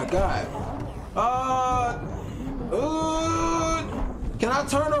 Oh my God. Can I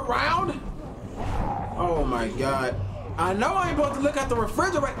turn around? Oh my God. I know I ain't supposed to look at the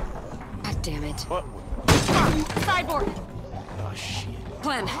refrigerator. God damn it. What? Sideboard. Oh, shit.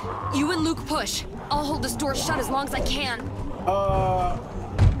 Clem, you and Luke push. I'll hold this door shut as long as I can.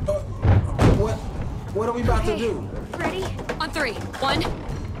 What are we about to do? Ready? On 3. 1,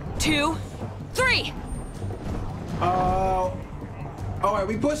 2, 3. All right,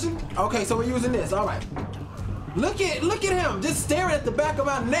 we pushing? Okay, so we're using this. All right. Look at him, just staring at the back of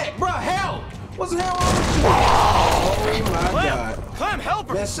my neck, bro. Hell, what's the hell wrong with you? Oh my Clem! God. Clem, help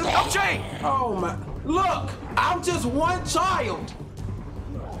her! Man, shut Help up. Jane! Oh my! Look, I'm just one child.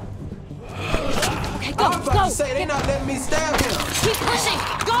 Okay, go, I was about go. to say they not letting me stab him. Keep pushing.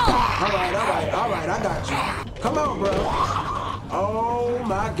 Go. All right, I got you. Come on, bro. Oh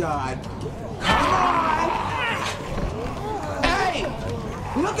my God. Come on. Hey,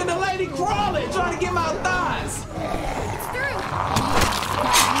 look at the lady crawling, trying to get my thighs. It's through.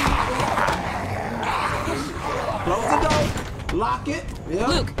 Close the door. Lock it. Yeah.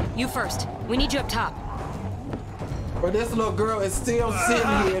 Luke, you first. We need you up top. But this little girl is still sitting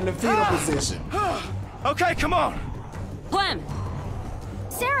here in the fetal position. Okay, come on. Clem,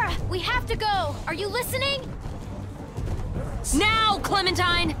 Sarah, we have to go. Are you listening? now,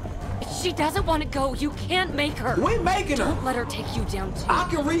 Clementine. If she doesn't want to go, you can't make her. We making her. Don't let her take you down too. I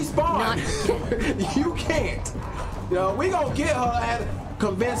can respawn. Not You can't. You know, we gonna get her and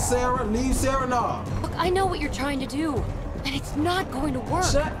convince Sarah, leave Sarah now. Look, I know what you're trying to do, and it's not going to work.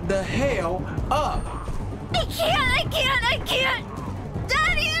 Shut the hell up. I can't!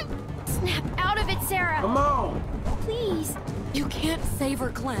 Daddy! Snap out of it, Sarah. Come on. Please. You can't save her,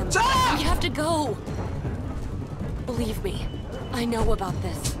 Clem. Shut up! We have to go. Believe me, I know about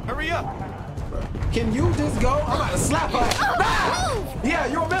this. Hurry up. Can you just go? I'm about to slap her. Ah! Yeah,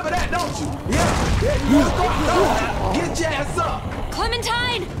 you remember that, don't you? Yeah, you just go. Get your ass up.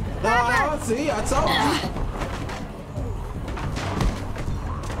 Clementine! See, I told you.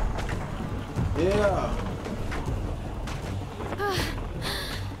 Yeah.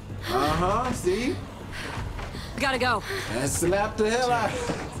 See? We gotta go. And slap the hell out.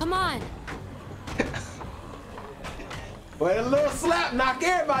 Come on. Well, a little slap knock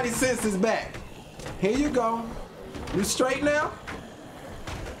everybody's senses back. Here you go. You straight now?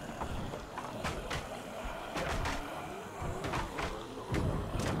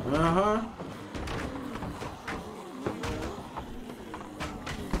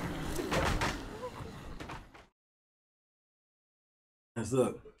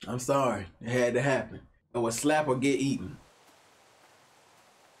 Look, I'm sorry. It had to happen. It was slap or get eaten.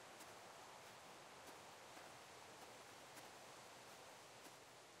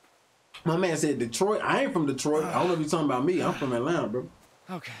 My man said Detroit. I ain't from Detroit. I don't know if you're talking about me. I'm from Atlanta, bro.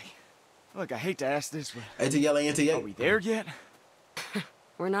 Okay. Look, I hate to ask this, but ATL, are we there yet?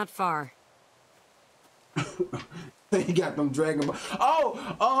 We're not far. He got them Dragon Ball.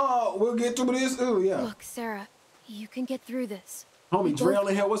 Oh, we'll get through this. Ooh, yeah. Look, Sarah, you can get through this. Homie, Drell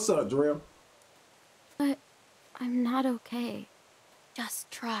in here. What's up, Drell? But I'm not okay. Just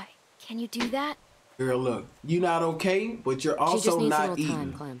try. Can you do that? Girl, look, you're not okay, but you're also she just needs not a little eating.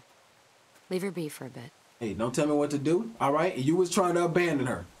 time, Clem. Leave her be for a bit. Hey, don't tell me what to do, all right? You was trying to abandon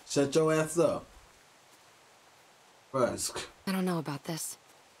her. Shut your ass up. Rusk. I don't know about this.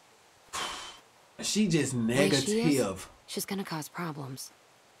 She just Hey, negative. She's gonna cause problems.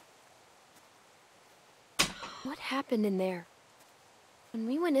 What happened in there? When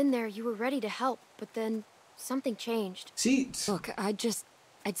we went in there, you were ready to help, but then something changed. Look,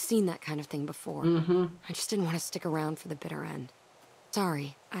 I'd seen that kind of thing before. I just didn't want to stick around for the bitter end.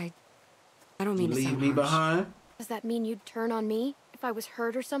 Sorry, I don't mean to leave sound me harsh. behind. Does that mean you'd turn on me if I was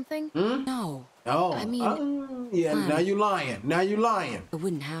hurt or something? No. Oh, I mean, yeah. Now you lying. Now you lying. I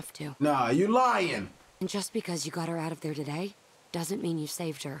wouldn't have to. Nah, you lying. And just because you got her out of there today, doesn't mean you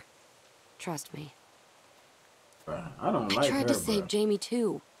saved her. Trust me. Bruh, I don't like I tried her, to save bruh. Jamie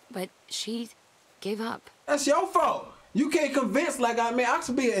too, but she gave up. That's your fault. You can't convince like I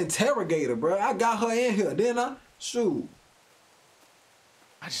should be an interrogator, bro. I got her in here, didn't I? Shoot.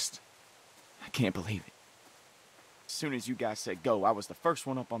 I can't believe it. As soon as you guys said go, I was the first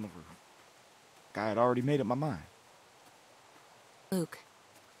one up on the roof. I had already made up my mind. Luke,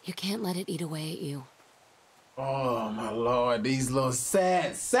 you can't let it eat away at you. Oh my Lord, these little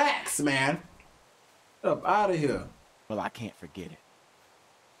sad sacks, man. Get up out of here. Well, I can't forget it.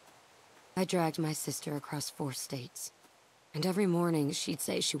 I dragged my sister across 4 states, and every morning she'd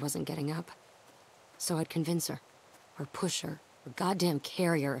say she wasn't getting up. So I'd convince her, or push her, or goddamn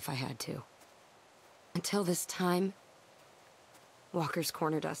carry her if I had to. Until this time, walkers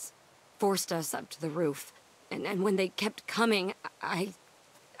cornered us, forced us up to the roof, and when they kept coming, I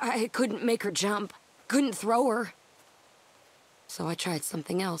couldn't make her jump, couldn't throw her. So I tried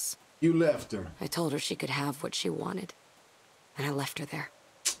something else. You left her. I told her she could have what she wanted, and I left her there.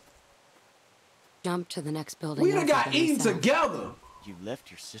 Jumped to the next building. We done got eaten together. You left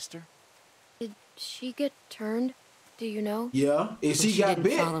your sister? Did she get turned? Do you know? Yeah, if she got didn't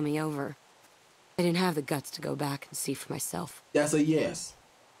bit. follow me over. I didn't have the guts to go back and see for myself. That's a yes.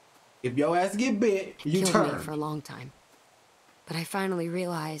 If your ass get bit, you Killed turn. me for a long time. But I finally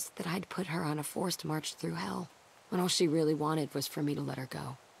realized that I'd put her on a forced march through hell, when all she really wanted was for me to let her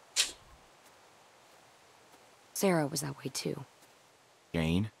go. Sarah was that way too.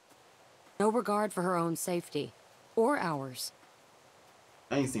 Jane? No regard for her own safety, or ours.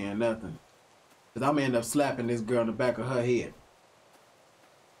 I ain't saying nothing. Cause I'm gonna end up slapping this girl in the back of her head.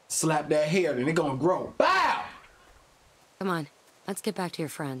 Slap that hair, then it gonna grow. Bow! Come on, let's get back to your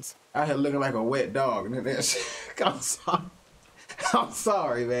friends. Out here looking like a wet dog. I'm sorry. I'm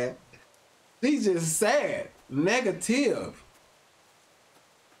sorry, man. She's just sad. Negative.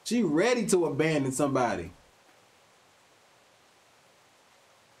 She ready to abandon somebody.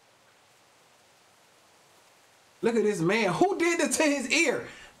 Look at this man. Who did this to his ear?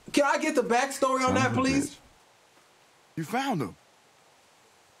 Can I get the backstory on that, please? You found him.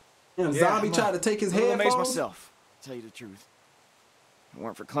 And Zombie tried to take his I'm amazed headphones. myself, to tell you the truth. If it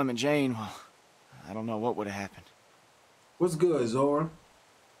weren't for Clem and Jane, well, I don't know what would have happened. What's good, Zora?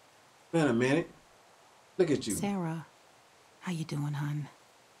 Been a minute. Look at you. Sarah, how you doing, hon?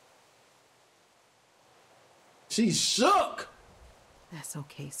 She's shook. That's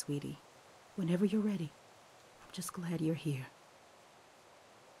okay, sweetie. Whenever you're ready. I'm just glad you're here.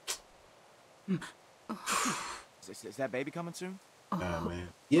 Is that baby coming soon? Nah, man.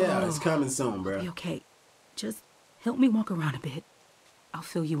 Yeah, it's coming soon, bro. Be okay. Just help me walk around a bit. I'll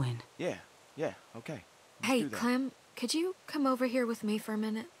fill you in. Yeah, okay. Let's Hey, do that. Clem, could you come over here with me for a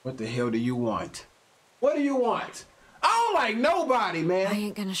minute? What the hell do you want? What do you want? I don't like nobody, man. I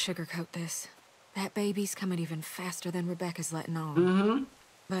ain't gonna sugarcoat this. That baby's coming even faster than Rebecca's letting on. Mm-hmm.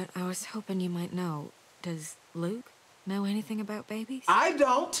 But I was hoping you might know. Does Luke know anything about babies? I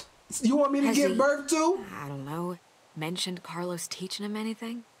don't. You want me to Has give he- birth to? I don't know. Mentioned Carlos teaching him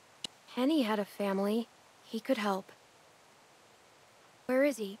anything? Kenny had a family. He could help. Where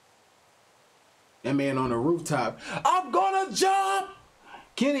is he? That man on the rooftop. I'm gonna jump.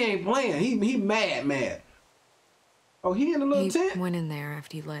 Kenny ain't playing. He mad. Oh, he in the little He tent? went in there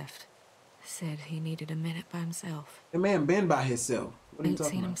after he left. Said he needed a minute by himself. The man been by himself. What are you Ain't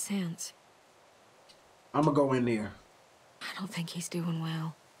talking seen him about? since. I'm gonna go in there. I don't think he's doing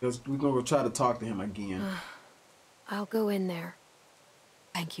well. We're gonna go try to talk to him again. I'll go in there.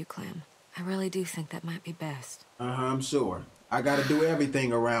 Thank you, Clem. I really do think that might be best. I'm sure. I gotta do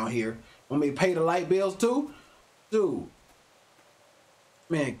everything around here. Want me to pay the light bills too? Dude.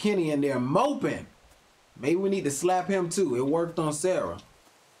 Man, Kenny in there moping. Maybe we need to slap him too. It worked on Sarah.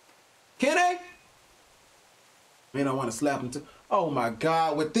 Kenny? Man, I want to slap him too. Oh my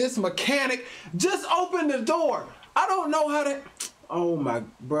God, with this mechanic, just open the door. I don't know how to. Oh my,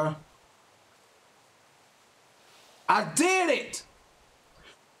 bruh. I did it.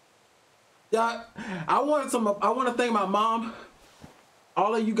 Yeah, I want to thank my mom,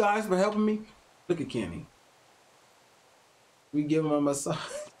 all of you guys for helping me. Look at Kenny. We give him a massage.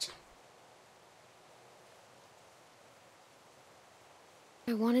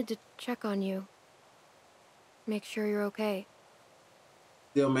 I wanted to check on you. Make sure you're okay.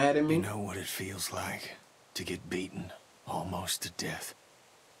 Still mad at me? You know what it feels like to get beaten almost to death.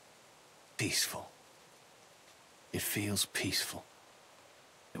 Peaceful. It feels peaceful.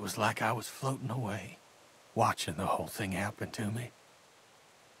 It was like I was floating away, watching the whole thing happen to me.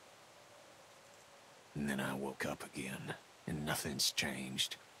 And then I woke up again, and nothing's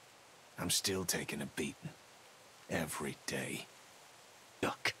changed. I'm still taking a beating. Every day.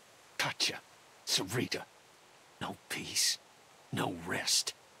 Duck, Katya, Sarita. No peace. No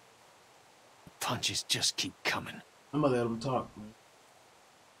rest. The punches just keep coming. I'm gonna let him talk, man.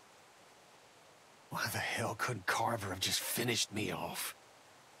 Why the hell couldn't Carver have just finished me off?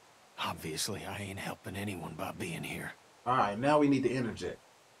 Obviously, I ain't helping anyone by being here. All right, now we need to interject.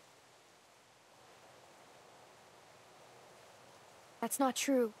 That's not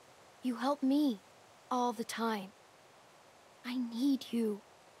true. You help me all the time. I need you.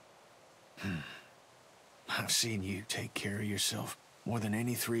 I've seen you take care of yourself more than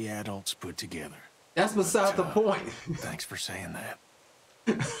any 3 adults put together. That's beside the point. Thanks for saying that.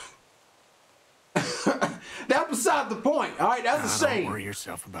 That's beside the point. All right, that's a shame. Don't worry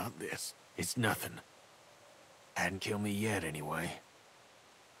yourself about this. It's nothing. Hadn't killed me yet, anyway.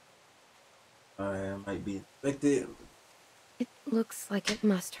 It might be infected. It looks like it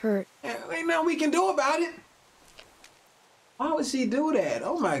must hurt. Ain't nothing we can do about it. Why would she do that?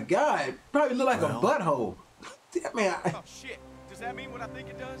 Oh my God. Probably look like a butthole. Man, Oh shit. Does that mean what I think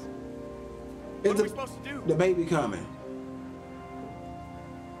it does? What What are we supposed to do? The baby coming.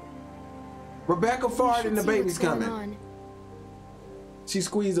 Rebecca farted and the baby's coming. She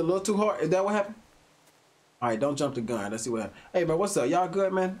squeezed a little too hard. Is that what happened? All right, don't jump the gun. Let's see what happened. Hey, man, what's up? Y'all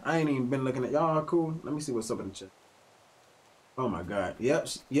good, man? I ain't even been looking at y'all. Cool. Let me see what's up in the chat. Oh my God. Yep.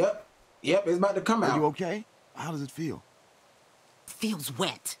 It's about to come out. Are you okay? How does it feel? Feels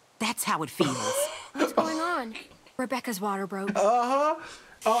wet. That's how it feels. What's going on? Rebecca's water broke. We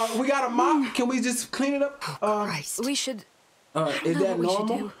got a mop. Can we just clean it up? Christ. We should... Is that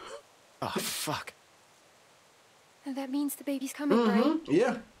normal? Oh, fuck. And that means the baby's coming, right?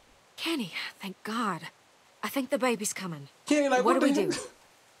 Yeah. Kenny, thank God. I think the baby's coming. Kenny, like, what do we do?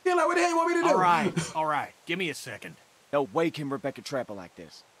 Kenny, like, what the hell you want me to do? All right. Give me a second. No way can Rebecca trap her like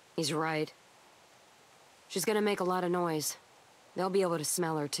this. He's right. She's gonna make a lot of noise. They'll be able to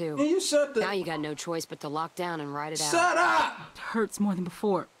smell her, too. Can you shut the... Now you got no choice but to lock down and ride it out. Shut up! It hurts more than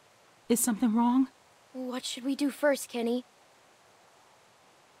before. Is something wrong? What should we do first, Kenny?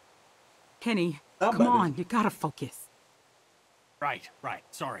 Kenny, come on, you gotta focus. Right.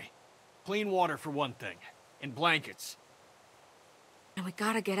 Sorry. Clean water for one thing. And blankets. And we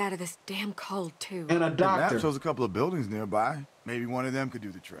gotta get out of this damn cold, too. And a The doctor. map shows a couple of buildings nearby. Maybe one of them could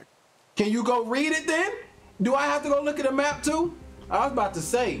do the trick. Can you go read it then? Do I have to go look at the map too? I was about to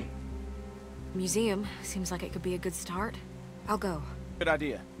say. Museum seems like it could be a good start. I'll go. Good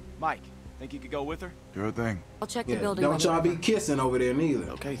idea. Mike, think you could go with her? Sure thing. I'll check the Yeah, building. don't y'all be kissing over there neither.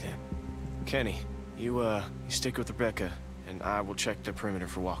 Okay then. Kenny, you stick with Rebecca, and I will check the perimeter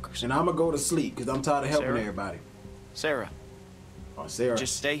for walkers. And I'm gonna go to sleep because I'm tired of helping Sarah? everybody. Sarah, Oh, Sarah.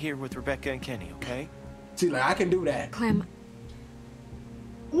 just stay here with Rebecca and Kenny, okay? See, like, I can do that. Clem,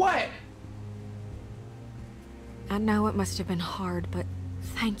 What? I know it must have been hard, but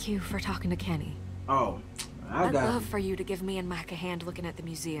thank you for talking to Kenny. Oh, I I'd got love for you to give me and Mike a hand looking at the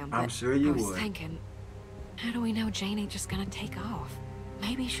museum. I'm but sure you I was would. thinking, how do we know Jane ain't just gonna take off?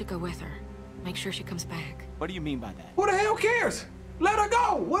 Maybe you should go with her. Make sure she comes back. What do you mean by that? Who the hell cares? Let her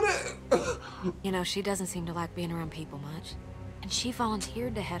go. What a... You know, she doesn't seem to like being around people much. And she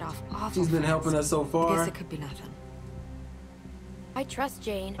volunteered to head off awful She's been fast. helping us so I far. guess it could be nothing. I trust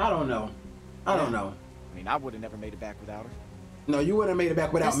Jane. I don't know. I don't know. I mean, I would have never made it back without her. No, you wouldn't have made it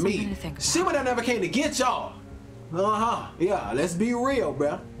back without That's me. something to think about. She would have never came to get y'all. Yeah, let's be real,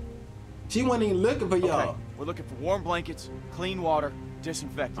 bruh. She wasn't even looking for y'all. Okay, we're looking for warm blankets, clean water,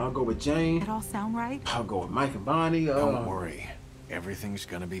 disinfectant. I'll go with Jane. It all sound right? I'll go with Mike and Bonnie. Don't worry. Everything's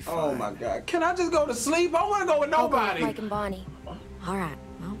gonna be fine. Oh my God. Can I just go to sleep? I want to go with I'll go with nobody. Mike and Bonnie. All right,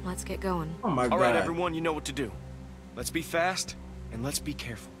 well, let's get going. Oh my God. All right, everyone, you know what to do. Let's be fast, and let's be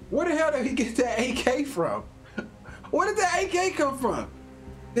careful. Where the hell did he get that AK from? Where did that AK come from?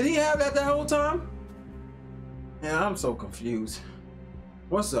 Did he have that the whole time? Man, I'm so confused.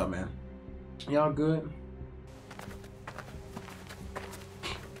 What's up, man? Y'all good?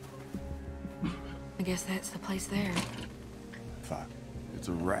 I guess that's the place there. Fuck. It's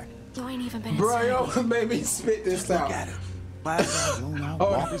a wreck. You ain't even been Bro, inside. you almost made me spit this out. Look at it. Flashlights going out,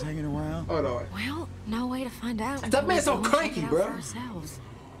 walkers hanging around. Hold on. Well, no way to find out. That man's so until we go and cranky, check it out bro. for ourselves.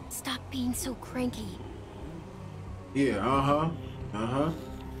 Stop being so cranky. Yeah,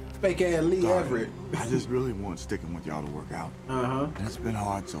 Fake ass Lee Sorry. Everett. I just really want sticking with y'all to work out. And it's been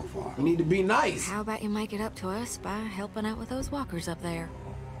hard so far. You need to be nice. How about you make it up to us by helping out with those walkers up there?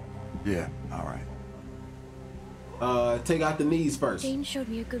 Yeah, all right. Take out the knees first. Jane showed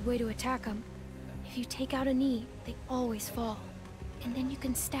me a good way to attack them. If you take out a knee, they always fall. And then you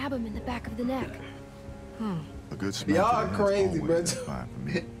can stab them in the back of the neck. A good smack. Y'all to the head's crazy, always bro. been fine for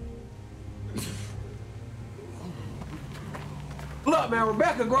me. Look, man,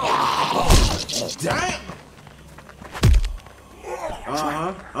 Rebecca grown. Damn.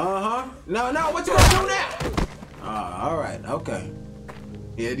 No, what you gonna do now? All right, okay.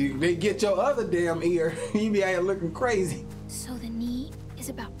 Yeah, they get your other damn ear. You be out here looking crazy. So the knee is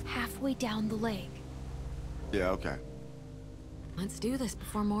about halfway down the leg. Yeah, okay. Let's do this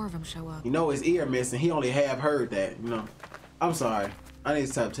before more of them show up. You know his ear missing. He only half heard that, you know. I'm sorry. I need to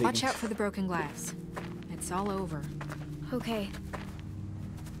stop taking. Watch out for the broken glass. It's all over. Okay.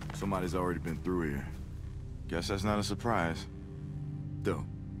 Somebody's already been through here. Guess that's not a surprise. Though,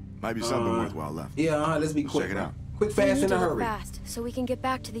 might be something worthwhile left. Yeah, let's be Let's quick. check it out. Quick, We fast, need in a to look hurry. fast, so we can get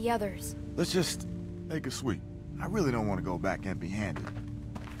back to the others. Let's just take a sweep. I really don't want to go back empty-handed.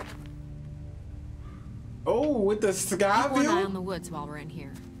 Oh, with the sky Keep one eye on view? the woods while we're in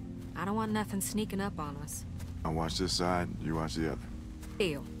here. I don't want nothing sneaking up on us. I'll watch this side, you watch the other.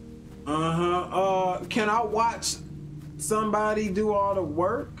 Deal. Can I watch somebody do all the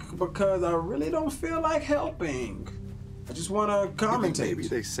work? Because I really don't feel like helping. I just want to commentate. Maybe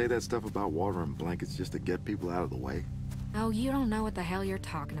they say that stuff about water and blankets just to get people out of the way. Oh, you don't know what the hell you're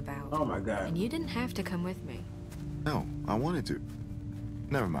talking about. Oh my God. And you didn't have to come with me. No, I wanted to.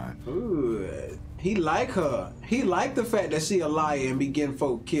 Never mind. Ooh, he like her. He like the fact that she a liar and be getting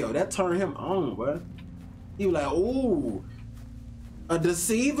folk killed. That turned him on, bro. He was like, ooh, a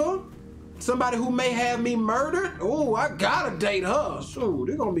deceiver? Somebody who may have me murdered? Ooh, I gotta date her. Shoot,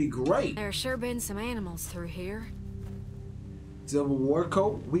 they're gonna be great. There's sure been some animals through here. Civil War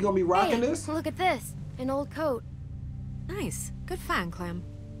coat. We gonna be rocking Hey, this? look at this. An old coat. Nice. Good find, Clem.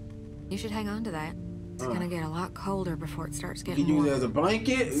 You should hang on to that. It's gonna get a lot colder before it starts You getting can use it warm. as a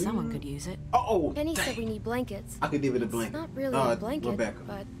blanket. Someone could use it. Uh-oh. Penny said we need blankets. I could give it a It's blanket. not really a blanket, Rebecca.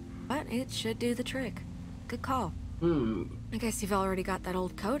 but But it should do the trick. Good call. Hmm. I guess you've already got that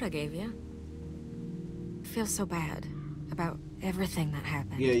old coat I gave you. I feel so bad about everything that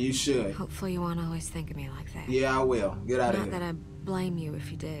happened. Yeah, you should. Hopefully you won't always think of me like that. Yeah, I will. Get out of Not here. that I blame you if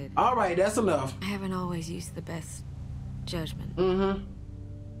you did. All right, that's enough. I haven't always used the best judgment. Mm-hmm.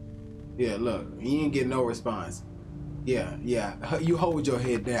 Yeah, look, you ain't getting no response. Yeah, you hold your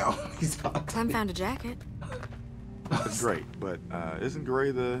head down. Clem found a jacket. That's great, but isn't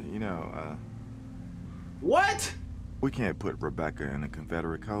Gray the, What? we can't put Rebecca in a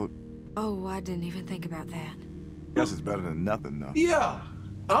Confederate coat. Oh, I didn't even think about that. Guess it's better than nothing, though. Yeah,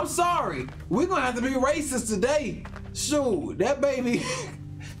 I'm sorry. We're gonna have to be racist today. Shoot, that baby.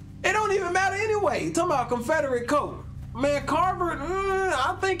 It don't even matter anyway. Talking about Confederate coat. Man, Carver,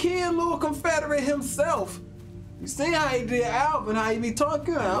 I think he a little Confederate himself. You see how he did Alvin, how he be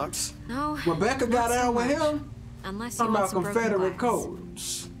talking out. No. Rebecca got not so down with much. him. Unless you Talking want about some broken Confederate glass.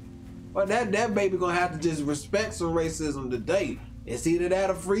 coat. Well, that baby gonna have to just respect some racism today. It's either that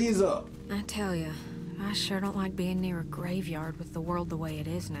or freeze up. I tell you, I sure don't like being near a graveyard with the world the way it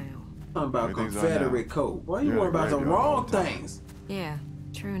is now. Talking about Everything's on Confederate now. coat. Why you You're in worry a about the graveyard all wrong the time. things? Yeah,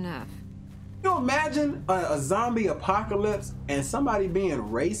 true enough. You imagine a zombie apocalypse and somebody being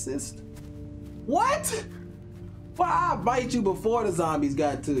racist? What? Well, I bite you before the zombies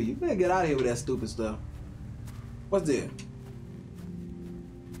got to you. You better get out of here with that stupid stuff. What's this?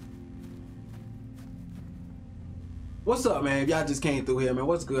 What's up, man? If y'all just came through here, man,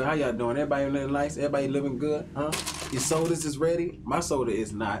 what's good? How y'all doing? Everybody living nice? Everybody living good? Huh? Your sodas is ready? My soda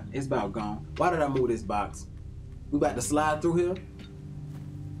is not. It's about gone. Why did I move this box? We about to slide through here?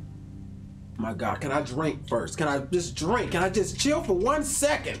 My God, can I drink first? Can I just drink? Can I just chill for 1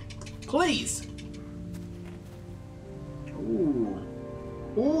 second? Please. Ooh.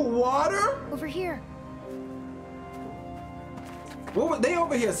 Ooh, water? over here. What were they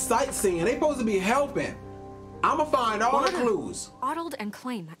over here sightseeing? They supposed to be helping. I'ma find all the Water. clues. Bottled and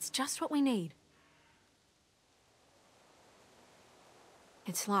clean. That's just what we need.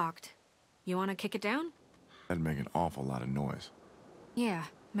 It's locked. You want to kick it down? That'd make an awful lot of noise. Yeah,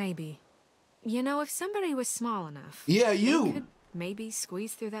 maybe. You know, if somebody was small enough... Yeah, they you. could maybe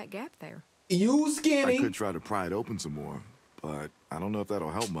squeeze through that gap there. You I skinny. could try to pry it open some more, but I don't know if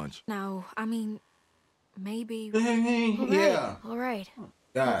that'll help much. No, I mean, maybe... Yeah. All right.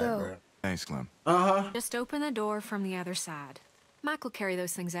 God, go. bro. Thanks, Clem. Just open the door from the other side. Mike will carry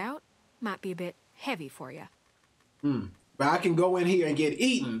those things out. Might be a bit heavy for you. But I can go in here and get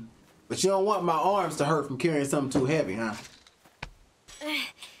eaten, but you don't want my arms to hurt from carrying something too heavy, huh?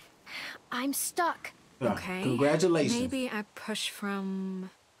 I'm stuck. Yeah, Okay. Congratulations. Maybe I push from...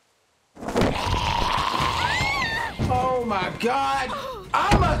 Oh my God!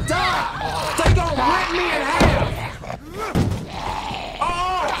 I'ma die! They gonna rip me in half!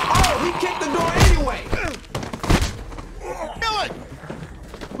 Oh! He kicked the door anyway! Kill it!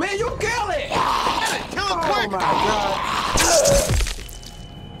 Man, you kill it! Kill it Oh quick! my God!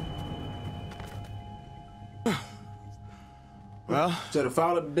 Well, Should have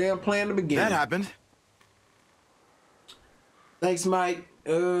followed the damn plan to begin. that happened. Thanks, Mike.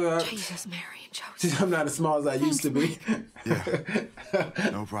 Jesus, Mary and Joseph. I'm not as small as I used to be. Yeah.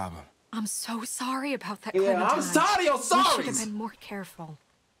 No problem. I'm so sorry about that. Yeah, I'm Clementine. sorry of your We should have sorries. been more careful.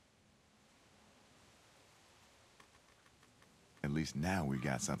 At least now we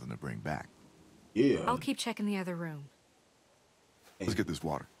got something to bring back. Yeah. I'll keep checking the other room. Let's get this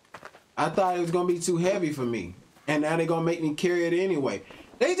water. I thought it was gonna be too heavy for me, and now they're gonna make me carry it anyway.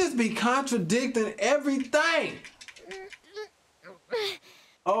 They just be contradicting everything.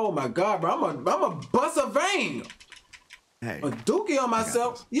 Oh my God, bro! I'm a bust a vein, Hey. a dookie on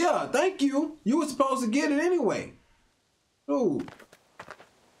myself. Yeah, thank you. You were supposed to get it anyway. Ooh.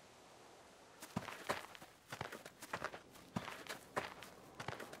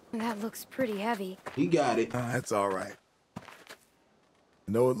 That looks pretty heavy. He got it. That's all right. I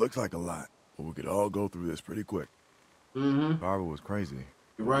know it looks like a lot, but we could all go through this pretty quick. Carver was crazy.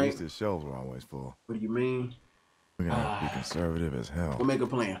 You're right. At least his shelves were always full. What do you mean? We're gonna have to be conservative as hell. We'll make a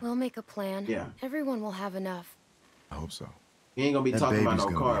plan. We'll make a plan. Yeah. Everyone will have enough. I hope so. He ain't gonna be That talking baby's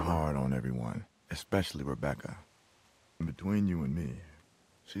about no gonna be Carver. hard on everyone, especially Rebecca. And between you and me,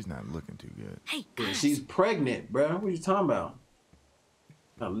 she's not looking too good. Hey, Yeah, guys. she's pregnant, bro. What are you talking about?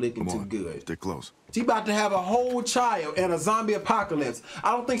 Not looking Come too on, good. stick close. She about to have a whole child in a zombie apocalypse.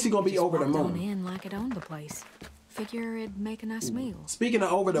 I don't think she's gonna be Just over the walked on moon. in like it owned the place. Figure it'd make a nice meal. Speaking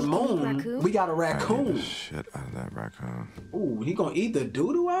of over the You can eat moon, raccoon? we got a I ate the raccoon. shit out of that raccoon. Ooh, he gonna eat the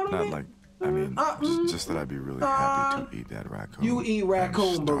doo-doo out of Not it? like, I mean, just that I'd be really happy to eat that raccoon. You eat I'm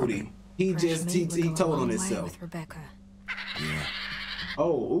raccoon starving. booty. He Fresh just meat would he go a told on long way himself. with Rebecca. Yeah.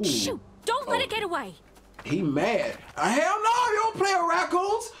 Oh, ooh. Shoot! Don't let it get away. He mad. Hell no, you don't play with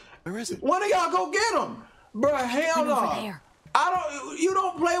raccoons. Where is it? One of y'all go get him. Bruh, hell Right no. over there. You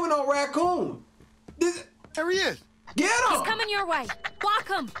don't play with no raccoon. There he is. Get him. He's coming your way. Block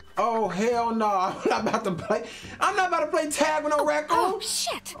him. Oh, hell no. I'm not about to play. I'm not about to play tag with no raccoon. Oh,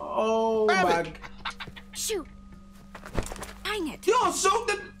 shit. Oh, Grab my. it. Shoot. Dang it. You don't shoot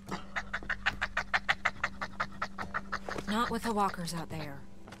the. Not with the walkers out there.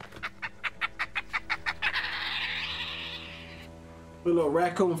 A little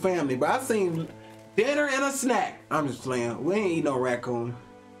raccoon family, but I seen dinner and a snack. I'm just playing. We ain't eat no raccoon.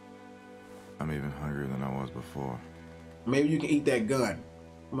 I'm even hungrier than I was before. Maybe you can eat that gun.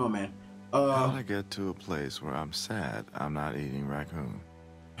 Come on, man. How'd I get to a place where I'm sad I'm not eating raccoon?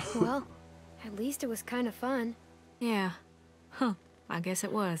 Well, at least it was kind of fun. Yeah. Huh. I guess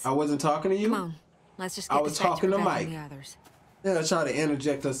it was. I wasn't talking to you. Come on. Let's just I get was this back talking to Rebecca Mike. and the others. Yeah, try to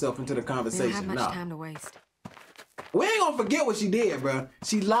interject herself into the We don't have conversation. much No. time to waste. We ain't gonna forget what she did, bro.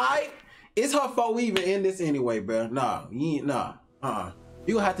 She lied. It's her fault we even in this anyway, bro. Nah, you ain't, nah.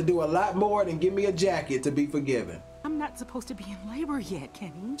 You gonna have to do a lot more than give me a jacket to be forgiven. I'm not supposed to be in labor yet,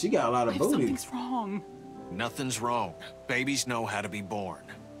 Kenny. She got a lot of If booty. something's wrong. Nothing's wrong. Babies know how to be born.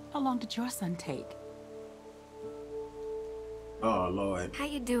 How long did your son take? Oh, Lord. How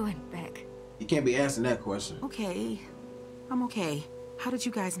you doing, Beck? You can't be asking that question. Okay. I'm okay. How did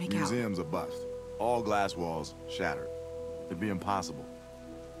you guys make out? Museum's a bust. All glass walls shattered. It'd be impossible.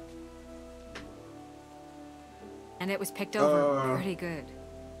 And it was picked over pretty good.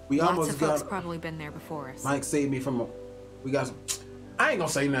 We Lots almost of folks got. probably been there before us. Mike saved me from a. We got some. I ain't gonna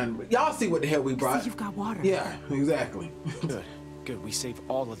say nothing, but y'all see what the hell we brought. See, you've got water. Yeah, exactly. Good. Good. We save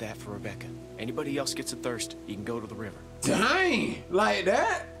all of that for Rebecca. Anybody else gets a thirst, you can go to the river. Dang, like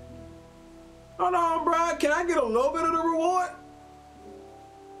that? Hold on, bro. Can I get a little bit of the reward?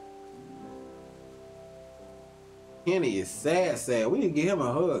 Kenny is sad, sad. We need to give him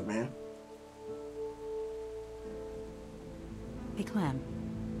a hug, man. Hey, Clem.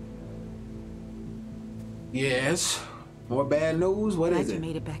 Yes. More bad news? What is Glad it? you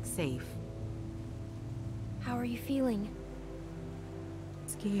made it back safe. How are you feeling?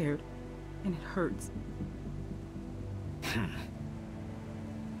 Scared. And it hurts.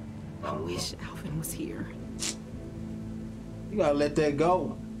 I wish Alvin was here. You gotta let that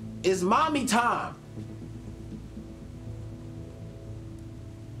go. It's mommy time.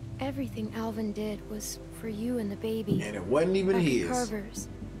 Everything Alvin did was for you and the baby. And it wasn't even Back at his. Carver's,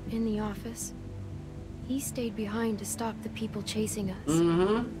 in the office. He stayed behind to stop the people chasing us.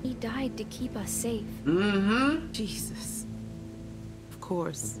 Mm-hmm. He died to keep us safe. Mm-hmm. Jesus. Of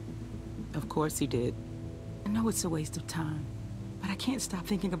course. Of course he did. I know it's a waste of time, but I can't stop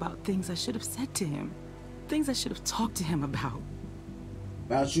thinking about things I should have said to him. Things I should have talked to him about.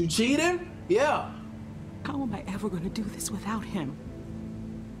 About you cheating? Yeah. How am I ever going to do this without him?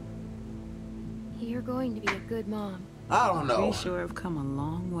 You're going to be a good mom. I don't know. We sure have come a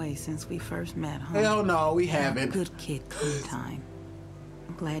long way since we first met, huh? Hell no, we haven't. Good kid, clean time.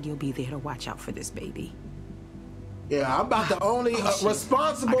 I'm glad you'll be there to watch out for this baby. Yeah, I'm about the only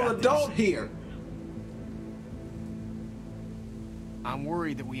responsible adult here. I'm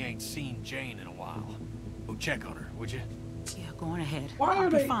worried that we ain't seen Jane in a while. Go check on her, would you? Yeah, go on ahead. Why are I'll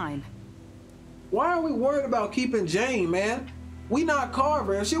be they fine. Why are we worried about keeping Jane, man? We not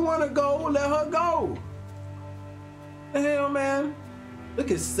Carver. If she wanna go, let her go. The hell, man?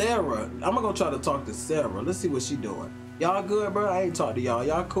 Look at Sarah. I'm gonna try to talk to Sarah. Let's see what she doing. Y'all good, bro? I ain't talked to y'all.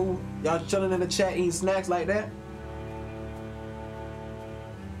 Y'all cool? Y'all chilling in the chat eating snacks like that?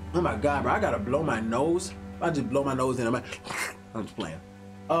 Oh my God, bro. I gotta blow my nose. I just blow my nose in. I'm just playing.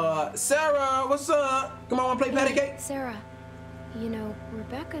 Sarah, what's up? Come on, wanna play patty cake? Sarah, you know,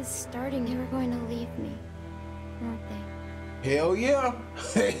 Rebecca's starting. They were going to leave me, weren't they? Hell yeah.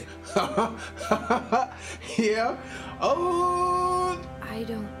 Yeah. Oh. I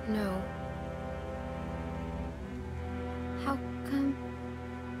don't know. How come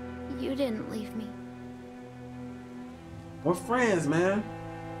you didn't leave me? We're friends, man.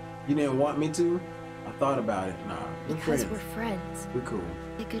 You didn't want me to? I thought about it. Nah, we're Because friends. we're friends. We're cool.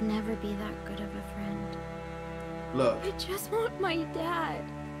 I could never be that good of a friend. Look. I just want my dad.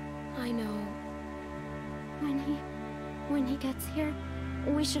 I know. When he gets here,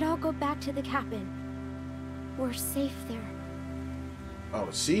 we should all go back to the cabin. We're safe there. Oh,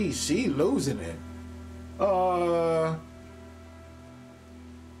 she losing it.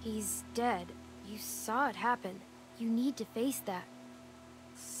 He's dead. You saw it happen. You need to face that.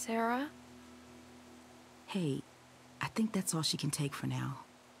 Sarah? Hey, I think that's all she can take for now.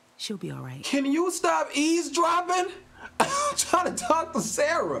 She'll be all right. Can you stop eavesdropping? I'm trying to talk to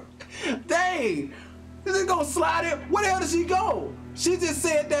Sarah. Dang. Is it gonna slide in? Where the hell did she go? She just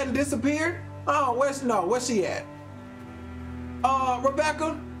said that and disappeared? Oh, where's she at?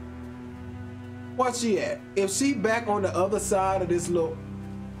 Rebecca? Where's she at? If she back on the other side of this little...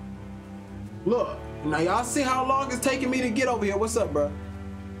 Look, now y'all see how long it's taking me to get over here. What's up, bro?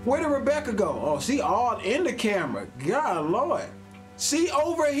 Where did Rebecca go? Oh, she all in the camera. God, Lord. She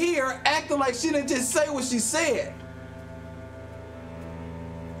over here acting like she didn't just say what she said.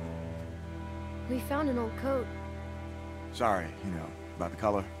 We found an old coat. Sorry, you know, about the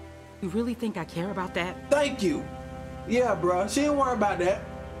color. You really think I care about that? Thank you. Yeah, bro. She ain't worry about that.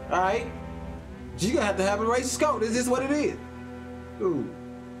 All right. She gonna have to have a racist coat. This is what it is. Ooh.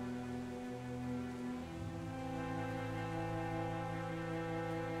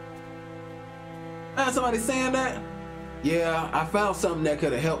 Somebody saying that? Yeah, I found something that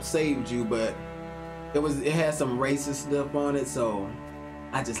could have helped saved you, but it had some racist stuff on it, so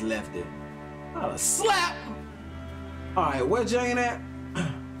I just left it. Oh, slap! All right, where Jane at?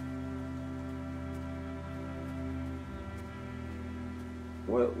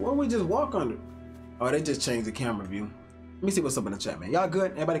 What we just walk under? Oh, they just changed the camera view. Let me see what's up in the chat, man. Y'all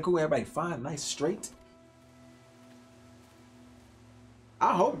good? Everybody cool? Everybody fine? Nice, straight?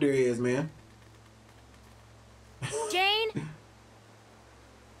 I hope there is, man. Jane?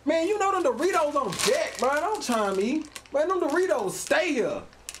 Man, you know them Doritos on deck, bro. Don't try me. Man, them Doritos stay here.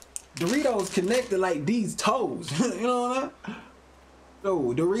 Doritos connected like these toes. You know what I'm saying?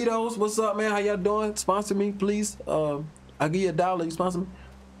 So, Doritos, what's up, man? How y'all doing? Sponsor me, please. I'll give you $1. You sponsor me?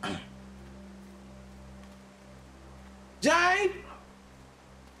 Jane?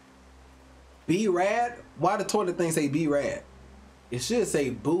 B-Rad? Why the toilet thing say B-Rad? It should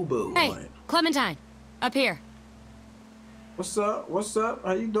say boo-boo Hey, on it. Clementine, up here. What's up? What's up?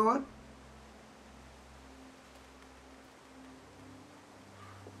 How you doing?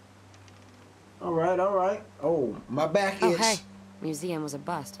 All right, all right. Oh, my back itch. Oh, hey. Museum was a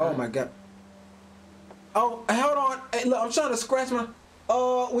bust, Oh huh? my god. Oh, hold on. Hey, look, I'm trying to scratch my.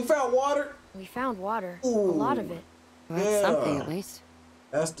 We found water. We found water. Ooh. A lot of it. Well, that's something, at least.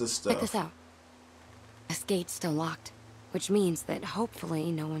 That's the stuff. Check this out. This gate's still locked, which means that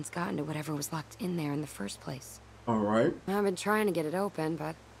hopefully no one's gotten to whatever was locked in there in the first place. All right. I've been trying to get it open,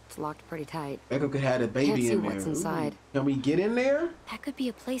 but it's locked pretty tight. Echo could have a baby Can't see in there. what's inside. Ooh. Can we get in there? That could be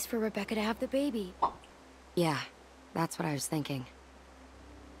a place for Rebecca to have the baby. Yeah, that's what I was thinking.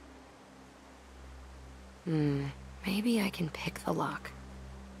 Maybe I can pick the lock.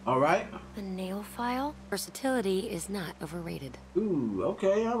 All right. The nail file? Versatility is not overrated. Ooh,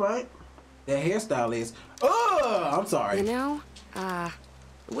 okay, all right. That hairstyle is. Oh, I'm sorry. You know, it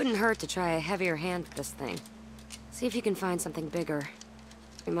wouldn't hurt to try a heavier hand with this thing. See if you can find something bigger.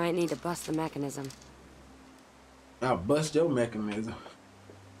 We might need to bust the mechanism. I'll bust your mechanism.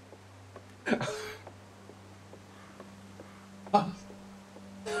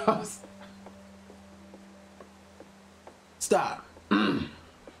 Stop.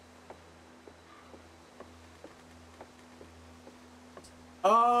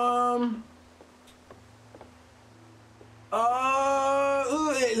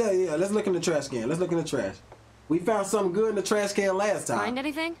 Yeah, let's look in the trash can. Let's look in the trash. We found something good in the trash can last time. Find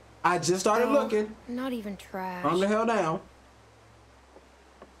anything? I just started No, looking. Not even trash. Calm the hell down.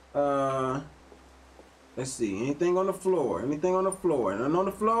 Let's see. Anything on the floor? Anything on the floor? Nothing on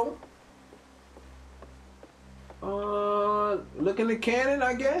the floor? Look in the cannon,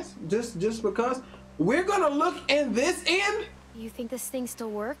 I guess. Just because. We're gonna look in this end. You think this thing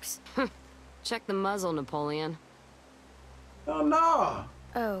still works? Check the muzzle, Napoleon. Oh no.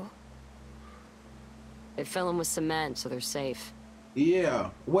 Oh. They fill them with cement, so they're safe.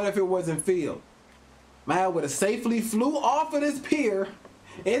 Yeah. What if it wasn't filled? Man would have safely flew off of this pier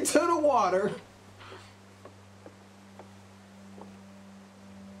into the water.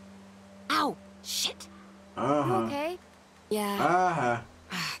 Ow! Shit! You okay? Yeah.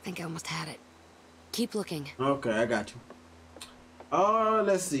 I think I almost had it. Keep looking. Okay, I got you.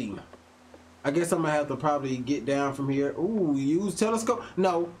 Let's see. I guess I'm gonna have to probably get down from here. Ooh, use telescope?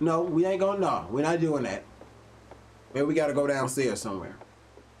 No, we ain't gonna. No, we're not doing that. Maybe we gotta go downstairs somewhere.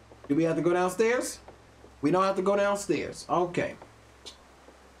 Do we have to go downstairs? We don't have to go downstairs. Okay.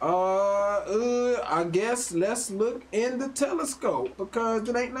 I guess let's look in the telescope because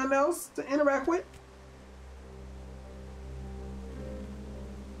there ain't nothing else to interact with.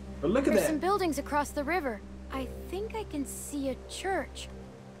 But look at There's that. some buildings across the river. I think I can see a church.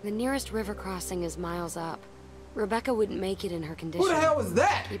 The nearest river crossing is miles up. Rebecca wouldn't make it in her condition. Who the hell was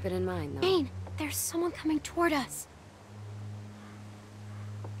that? Keep it in mind, though. Jane, there's someone coming toward us.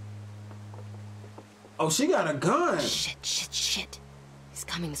 Oh, she got a gun. Shit. He's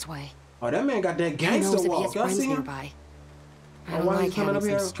coming this way. Oh, that man got that Who gangster knows if he walk. has Y'all friends see him? nearby? I Oh, don't why like he's coming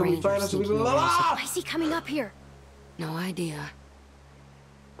having up some here? Can we find strangers us? sneaking around. Why is he coming up here? No idea.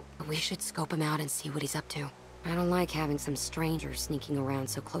 But we should scope him out and see what he's up to. I don't like having some stranger sneaking around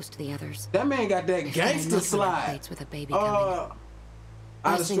so close to the others. That man got that If gangster they're not on our slide. plates with a baby coming.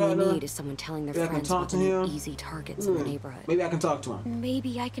 Last thing we need is someone telling their Maybe I can friends talk about to the new him. easy targets in the neighborhood. Maybe I can talk to him.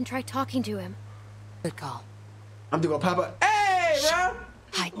 Maybe I can try talking to him. Good call. I'm just gonna pop up. Hey, bro.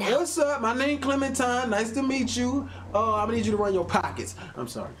 Hide now. What's up? My name Clementine. Nice to meet you. Oh, I'm gonna need you to run your pockets. I'm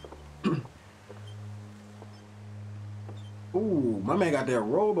sorry. Ooh, my man got that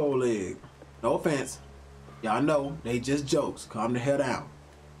robo leg. No offense. Y'all know they just jokes. Calm the hell down.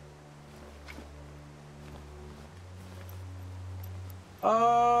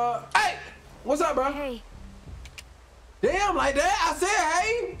 Hey, what's up, bro? Hey, Damn, like that. I said,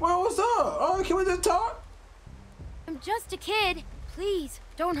 hey. Well, what's up? Oh, can we just talk? I'm just a kid. Please,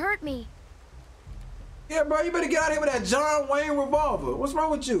 don't hurt me. Yeah, bro, you better get out of here with that John Wayne revolver. What's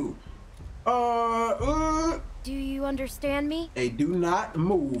wrong with you? Do you understand me? Hey, do not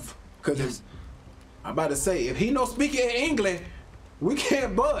move. Cause it's, I'm about to say, if he no speaking English, we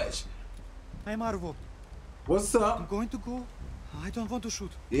can't budge. Hey, Marvo. What's I'm up? going to go. I don't want to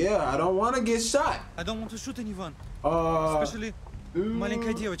shoot. Yeah, I don't want to get shot. I don't want to shoot anyone. Uh, Especially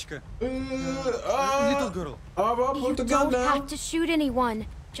маленькая девочка. little Little girl. Bro, You put the gun don't have down. to shoot anyone.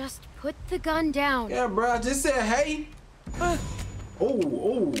 Just put the gun down. Yeah, bro, I just said, hey.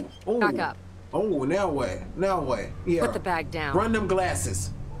 Oh. Back up. Oh, now what? Now what? Yeah. Put the bag down. Run them glasses.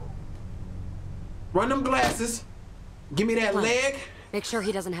 Run them glasses. Give me that Come on. leg. Make sure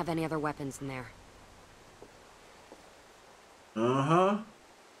he doesn't have any other weapons in there. Uh-huh.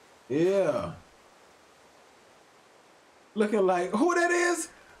 Yeah. Looking like, who that is?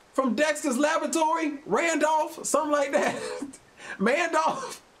 From Dexter's Laboratory? Randolph? Something like that.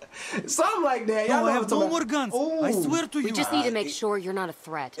 Mandolph? Something like that. No, Y'all I know have what I'm no more talking guns. about. I Ooh. swear to you. We just need to make sure you're not a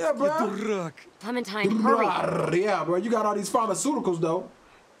threat. Yeah, bro. Durack. Clementine, hurry. Yeah, bro. You got all these pharmaceuticals, though.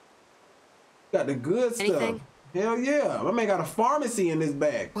 Got the good stuff. Anything? Hell yeah. My man got a pharmacy in this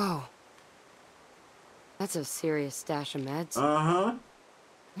bag. Whoa. That's a serious stash of meds. Uh-huh.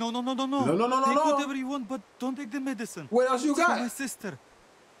 No. No. Take whatever you want, but don't take the medicine. What else you It's for got? my sister.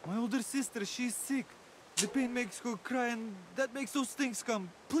 My older sister, she's sick. The pain makes her cry and that makes those things come.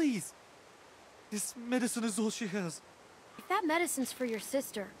 Please. This medicine is all she has. If that medicine's for your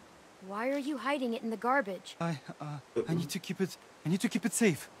sister, why are you hiding it in the garbage? I need to keep it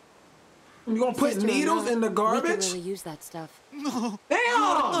safe. You gonna put Sister, needles no. in the We garbage? could really use that stuff. No. Damn! You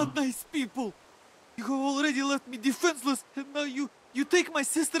are not nice people. You have already left me defenseless, and now you take my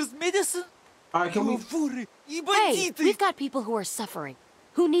sister's medicine? All right, can we... Hey, we've got people who are suffering,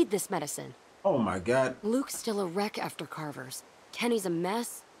 who need this medicine. Oh, my God. Luke's still a wreck after Carver's. Kenny's a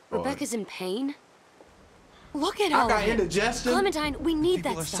mess. Rebecca's in pain. Look at all I got of it. indigestion. Clementine, we need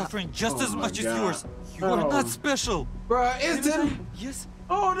People that are stuff. suffering just Oh as my much as God. yours. You are not special. Bruh, is it? Yes.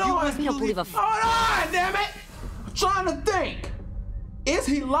 Oh, no. We don't believe a Hold on, damn it. I'm trying to think. Is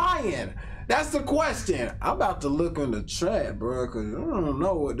he lying? That's the question. I'm about to look in the chat, bro, because I don't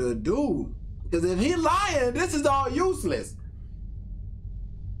know what to do. Because if he lying, this is all useless.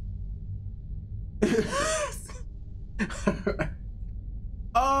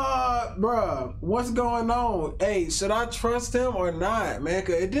 Bruh, what's going on? Hey, should I trust him or not, man?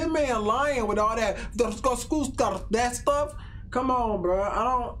 Cause this man lying with all that stuff. Come on, bruh. I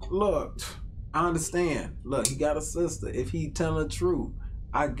don't look. I understand. Look, he got a sister. If he telling the truth,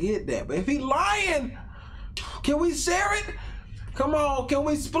 I get that. But if he lying, can we share it? Come on, can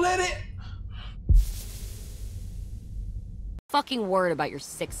we split it? Fucking word about your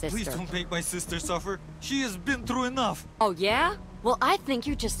sick sister. Please don't make my sister suffer. She has been through enough. Oh, yeah? Well, I think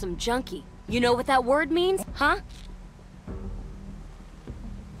you're just some junkie. You know what that word means, huh?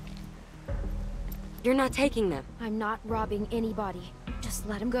 You're not taking them. I'm not robbing anybody. Just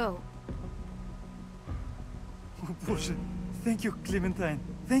let him go. Oh, Bоже. Thank you, Clementine.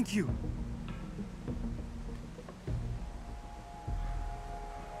 Thank you.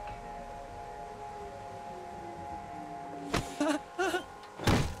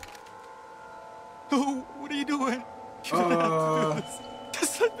 Oh, what are you doing? You don't have to do this.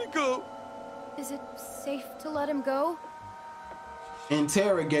 Just let me go. Is it safe to let him go?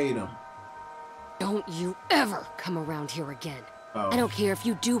 Interrogate him. Don't you ever come around here again. Oh. I don't care if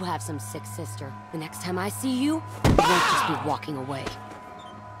you do have some sick sister. The next time I see you, you won't just be walking away.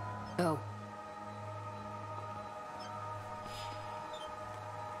 Go.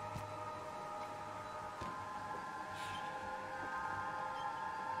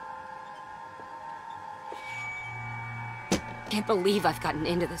 Can't believe I've gotten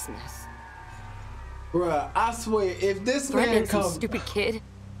into this mess. Bruh, I swear, if this man Threatening some comes... stupid kid.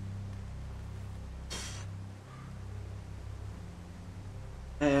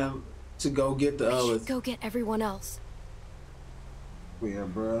 And to go get the others. Go get everyone else. Yeah,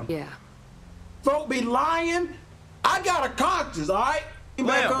 bruh. Yeah. Folk be lying. I got a conscience, all right?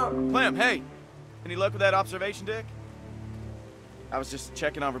 Clem, hey. Any luck with that observation deck? I was just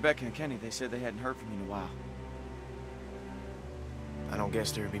checking on Rebecca and Kenny. They said they hadn't heard from you in a while. I don't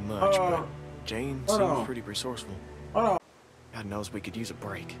guess there'd be much, but Jane seems pretty resourceful. Hold on. God knows we could use a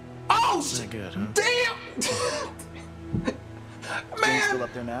break. Oh, shit! Good, huh? Damn! Jane's still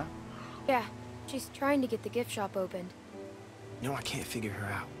up there now? Yeah, she's trying to get the gift shop opened. You know, I can't figure her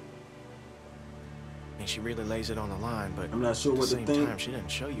out. I mean, she really lays it on the line, but I'm not sure what to at the think. same time, she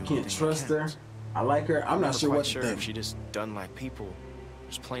doesn't show you Can't anything trust that her. counts. I like her. I'm not sure quite what to sure think. if she just done like people,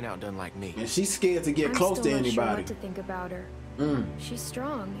 just plain out done like me. And she's scared to get close I'm to still not sure anybody. what to think about her. She's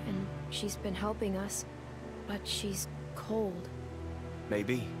strong, and she's been helping us, but she's cold.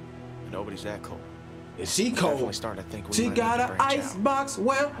 Maybe, but nobody's that cold. Is she I'm cold? definitely starting to think we She might got need to an branch ice out. box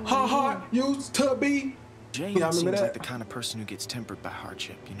where her heart used to be. Jane Yeah, I remember seems that. like the kind of person who gets tempered by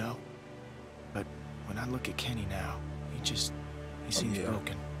hardship, you know? But when I look at Kenny now, he seems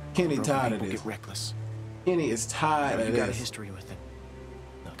broken. Kenny Broken tired of people this. get reckless. Kenny is tired You of got a this. history with him.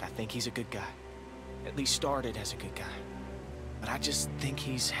 Look, I think he's a good guy. At least started as a good guy. But I just think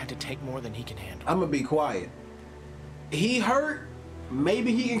he's had to take more than he can handle. I'm gonna be quiet. He hurt.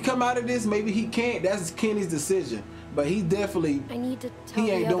 Maybe he can come out of this. Maybe he can't. That's Kenny's decision. But he definitely. I need to tell He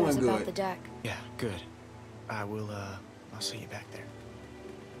ain't the others doing about good. the deck. Yeah, good. I will, I'll see you back there.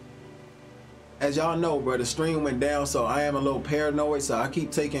 As y'all know, bro, the stream went down, so I am a little paranoid. So I keep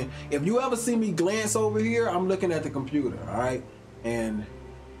taking. If you ever see me glance over here, I'm looking at the computer. All right, and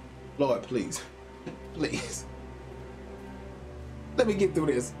Lord, please, please, let me get through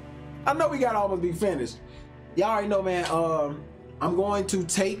this. I know we gotta almost be finished. Y'all already know, man. I'm going to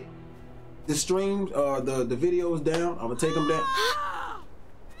take the stream, the videos down. I'm gonna take them down.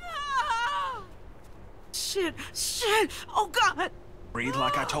 Shit! Oh God! Breathe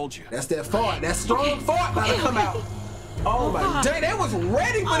like I told you. That's that fart. That strong fart about to come out. Oh my God! They was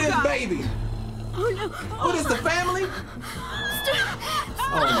ready for this baby. Oh no! What is the family?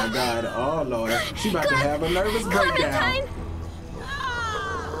 Oh my God! Oh Lord! She about to have a nervous breakdown.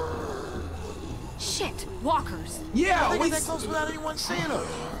 Shit, walkers. Yeah, They got that close without anyone seeing her.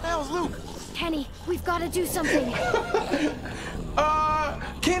 That was Luke. Kenny, we've got to do something.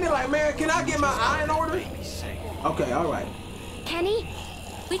 Kenny, like, man, can I get my eye in order? Okay, all right. Kenny,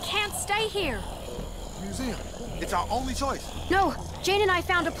 we can't stay here. Museum. It's our only choice. No, Jane and I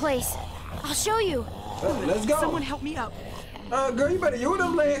found a place. I'll show you. Let's go. Someone help me up. Girl, you better use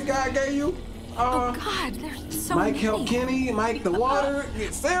them legs God gave you. Oh God, there's so Mike many. help Kenny, Mike the water,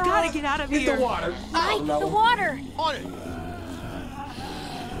 get Sarah. Gotta get out of get here. the water. Mike, the water. On it.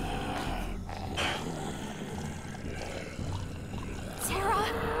 Sarah,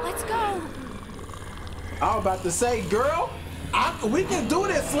 let's go. I was about to say, girl, we can do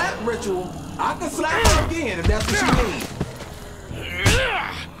this slap ritual. I can slap her again if that's what you need.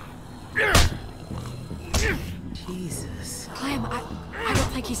 Jesus. Clem, I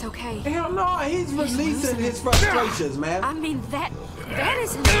don't think he's okay. Hell no, he's releasing his frustrations, man. I mean, that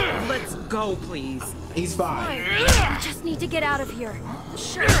isn't... Let's go, please. He's fine. We just need to get out of here.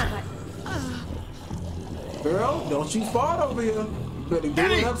 Sure, but... Girl, don't you fart over here. You better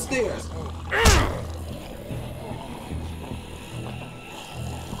get it upstairs.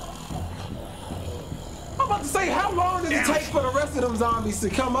 I'm about to say, how long does it take for the rest of them zombies to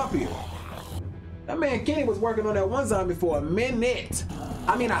come up here? That man Kenny was working on that one zombie for a minute.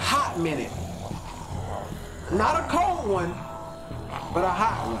 I mean, a hot minute. Not a cold one, but a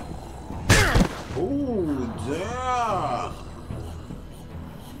hot one. Ooh, damn.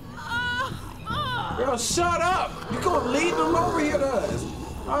 Girl, shut up. You gonna lead them over here to us.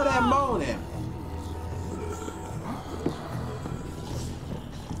 All that moaning.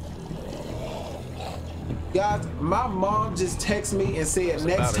 Guys, my mom just texted me and said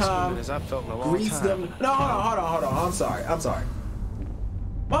next time, grease them. No, hold on. I'm sorry.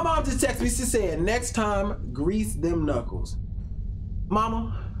 My mom just texted me. She said next time, grease them knuckles.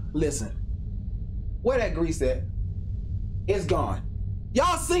 Mama, listen. Where that grease at? It's gone.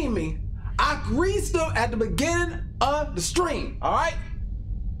 Y'all seen me. I greased them at the beginning of the stream, all right?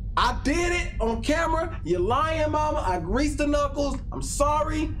 I did it on camera. You're lying, mama. I greased the knuckles. I'm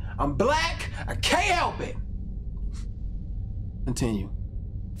sorry. I'm black. I can't help it. Continue.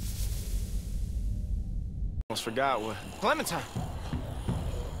 Almost forgot what. Clementine.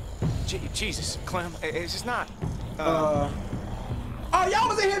 Jesus, Clem, it's just not. Oh, y'all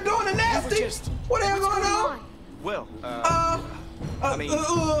was in here doing the nasty. What the hell going on? Well,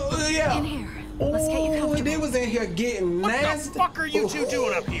 In here. Let's get you comfortable. They was in here getting nasty. What the fuck are you two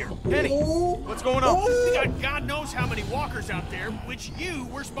doing up here? Penny, what's going on? We got God knows how many walkers out there, which you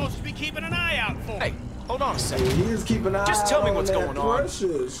were supposed to be keeping an eye out for. Hey, hold on a second. He is keeping an eye Just tell me on what's that going on.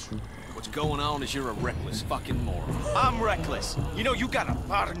 Precious. What's going on is you're a reckless fucking moron. I'm reckless. You know, you got a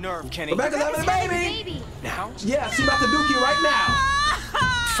lot of nerve, Kenny. Rebecca's having a baby. Now? Yeah, she about to duke you right now.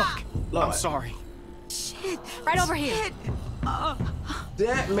 Fuck. Lord. I'm sorry. Shit. Right over here.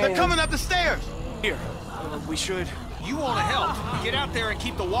 That man. They're coming up the stairs. Here. We should. You want to help? Get out there and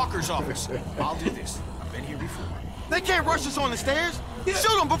keep the walkers off us. I'll do this. I've been here before. They can't rush us on the stairs.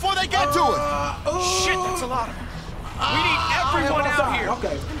 Shoot them before they get to us. Shit, that's a lot of them. We need everyone out here.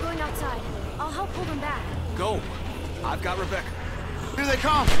 Okay. I'm going outside. I'll help pull them back. Go. I've got Rebecca. Here they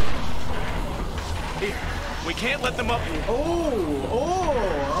come. Here. We can't let them up here.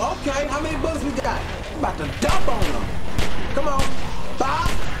 Oh, okay. How many bullets we got? I'm about to dump on them. Come on.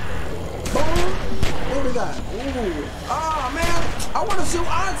 Bop. Boom. What we got? Ooh. Oh, man. I want to shoot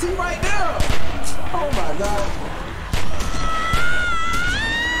Auntie right now. Oh, my God.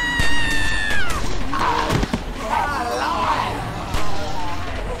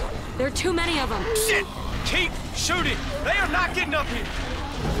 There are too many of them. Shit! Keep shooting. They are not getting up here.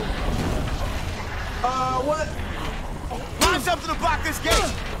 What? Find something to block this gate.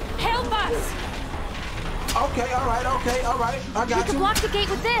 Help us! Okay, all right. I got you. You can block the gate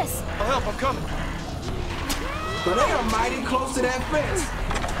with this. I'll help. I'm coming. But they are mighty close to that fence.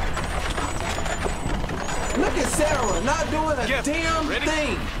 Look at Sarah not doing a damn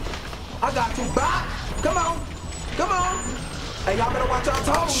thing. I got you. Bop. Come on. Hey, y'all better watch our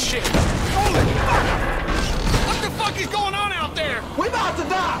toes. Shit. Holy fuck! What the fuck is going on out there? We about to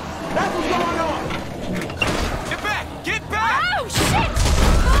die. That's what's going on. Get back! Get back! Oh, shit!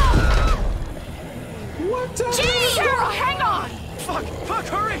 What the Jane! Sarah, hang on! Fuck,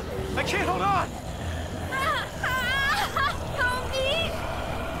 hurry! I can't hold on! Help me!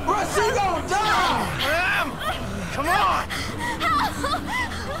 Bro, she gonna die! Come on!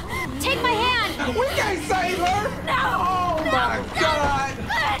 Take my hand! We can't save her! No! Oh my God!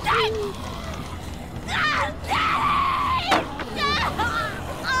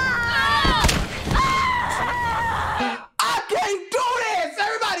 I can't do this!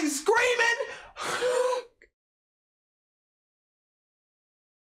 Everybody's screaming!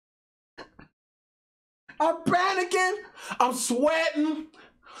 I'm panicking. I'm sweating.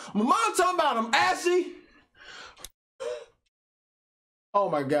 My mom talking about I'm ashy. Oh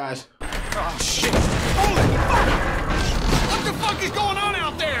my gosh. Oh shit! Holy fuck! What the fuck is going on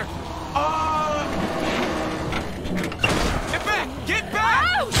out there? Get back! Get back!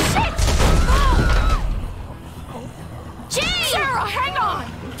 Oh, shit! Jane! Sarah, hang on!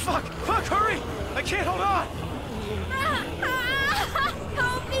 Fuck, hurry! I can't hold on!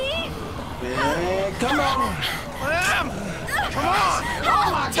 Help me! Man, come on. Come on! Oh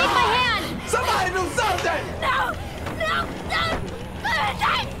my Take God. my hand! Somebody do something! No!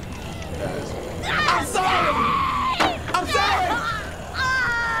 I'm sorry! I'm sorry!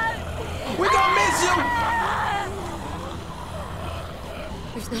 We gonna miss you!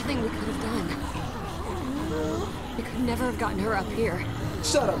 There's nothing we could have done. We could never have gotten her up here.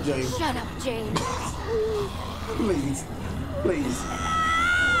 Shut up, Jane. Shut up, Jane. Please. Please.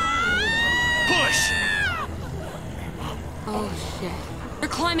 Push! Oh shit. They're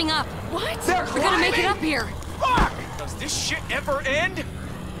climbing up. What? They're We're gonna make it climbing. up here. Fuck! Does this shit ever end?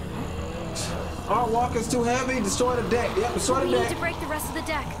 Our walker's too heavy. Destroy the deck. Yep, destroy the We need deck. to break the rest of the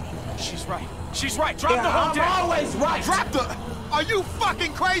deck. She's right. She's right. Drop Yeah, the whole I'm deck. always right. Drop the... Are you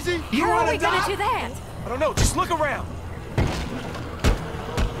fucking crazy? You How are wanna we gonna die? do that? I don't know. Just look around.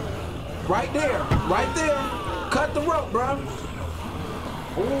 Right there. Right there. Cut the rope, bro.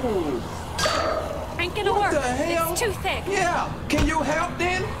 Ooh. Ain't gonna What work. the hell? It's too thick. Yeah. Can you help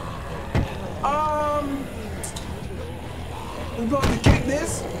then? We supposed to kick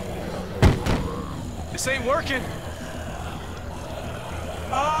this? This ain't working.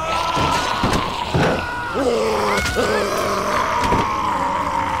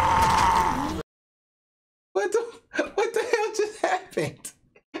 What the hell just happened?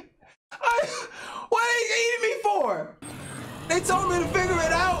 What are they eating me for? They told me to figure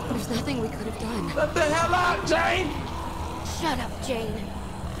it out. There's nothing we could have done. What the hell out, Jane? Shut up, Jane.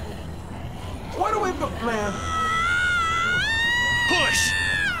 What do we, man? Push!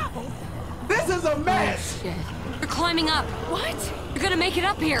 This is a mess. Shit. They're climbing up. What? You're gonna make it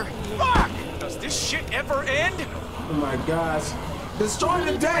up here. Fuck! Does this shit ever end? Oh my gosh. Destroy We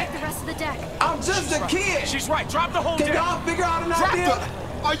the need to break deck. the rest of the deck. I'm just a kid. She's right. Drop the whole Can deck. y'all figure out an Drop idea?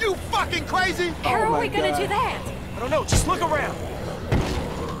 the... Are you fucking crazy? How Oh are my we gonna God. do that? I don't know. Just look around.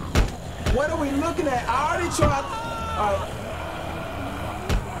 What are we looking at? I already tried.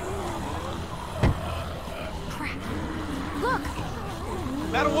 Crap.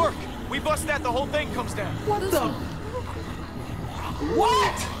 Look. That'll work. We bust that, the whole thing comes down. What the?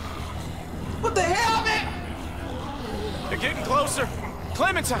 What? What the hell, man? They're getting closer.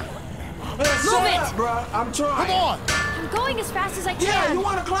 Clementine! Man, shut it. up, bro. I'm trying. Come on! I'm going as fast as I can. Yeah, you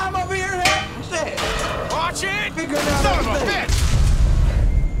want to climb up here? Hey? Shit. Watch it! Figure it out Son of a everything. bitch!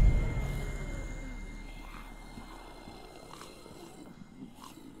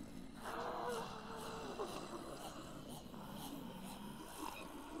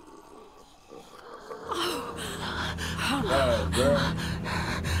 Girl.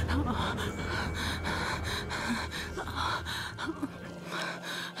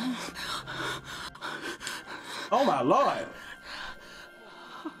 Oh my Lord.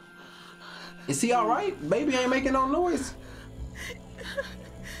 Is he all right? Baby ain't making no noise.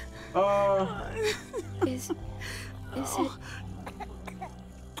 Is it?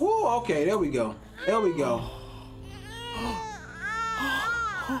 Ooh, okay, there we go. There we go.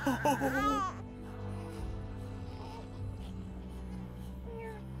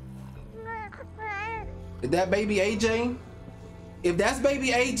 Is that baby AJ? If that's baby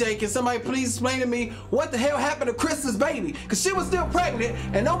AJ, can somebody please explain to me what the hell happened to Krista's baby? Because she was still pregnant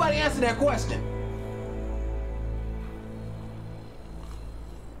and nobody answered that question.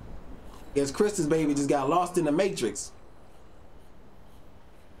 Guess Krista's baby just got lost in the Matrix.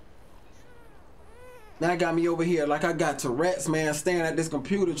 Now got me over here like I got Tourette's, man, staring at this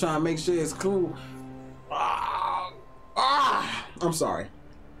computer trying to make sure it's cool. I'm sorry.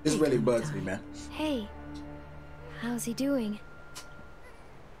 This really bugs me, man. Hey. How's he doing?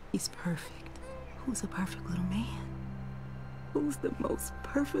 He's perfect. Who's a perfect little man? Who's the most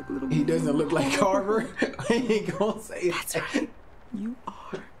perfect little He man doesn't in the look like whole Carver. world? I ain't gonna say it. That's right. You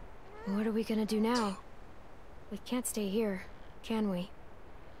are. What are we gonna do now? We can't stay here, can we?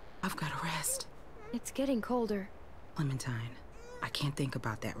 I've got to rest. It's getting colder. Clementine, I can't think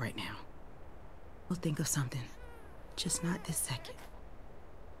about that right now. We'll think of something. Just not this second.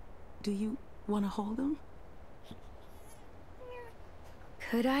 Do you want to hold him?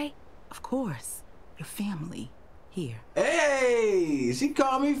 Could I? Of course. Your family. Here. Hey, she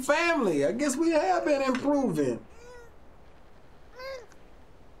called me family. I guess we have been improving.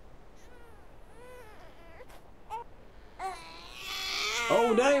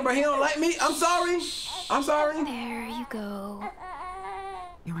 Oh, dang, bro, he don't like me. I'm sorry. I'm sorry. There you go.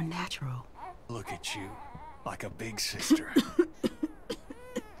 You're a natural. Look at you, like a big sister.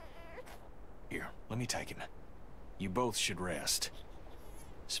 Here, let me take him. You both should rest.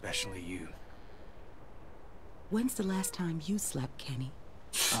 Especially you. When's the last time you slept, Kenny?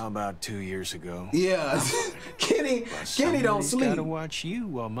 About 2 years ago. Yeah, Kenny don't Somebody's gotta sleep. watch you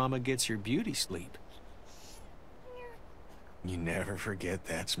while Mama gets her beauty sleep. You never forget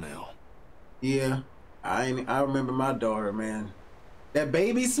that smell. Yeah, I remember my daughter, man. That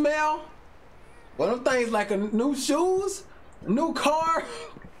baby smell. One of them things like a new shoes, a new car.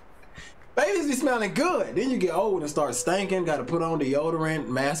 Babies be smelling good. Then you get old and start stinking. Got to put on deodorant,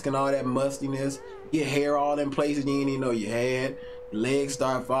 masking all that mustiness. Your hair all in places you didn't even know you had. Your legs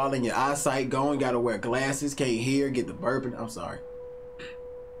start falling. Your eyesight going. Got to wear glasses. Can't hear. Get the burping. I'm sorry.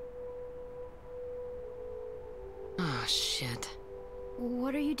 Oh, shit.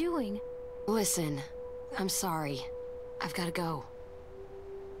 What are you doing? Listen, I'm sorry. I've gotta go.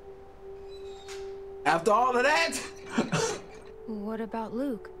 After all of that. What about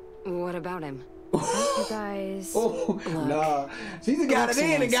Luke? What about him? You guys... Oh, Look, nah. She just got it Luke's a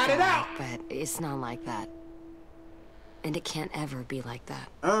in and nice got it guy, out. But it's not like that. And it can't ever be like that.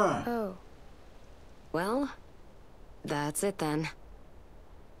 Oh. Well, that's it then.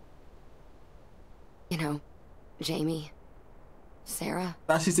 You know, Jamie, Sarah.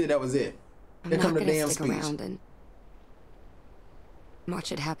 Thought she said that was it. I'm Here not come the gonna damn stick speech. around and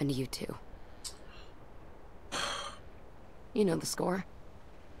watch it happen to you too. You know the score.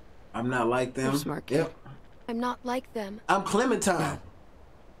 I'm not like them. You're a smart kid. Yep. I'm not like them. I'm Clementine.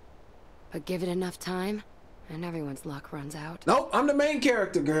 But give it enough time, and everyone's luck runs out. Nope, I'm the main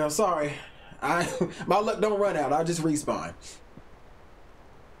character, girl. Sorry. My luck don't run out. I just respawn.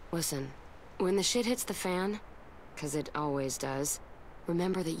 Listen, when the shit hits the fan, 'cause it always does,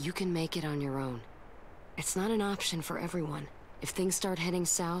 remember that you can make it on your own. It's not an option for everyone. If things start heading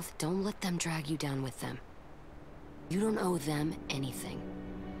south, don't let them drag you down with them. You don't owe them anything.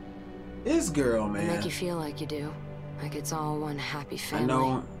 This girl, They man. make you feel like you do. Like it's all one happy I family.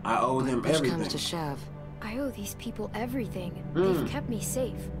 know I owe When them push everything. comes to shove, I owe these people everything. Mm. They've kept me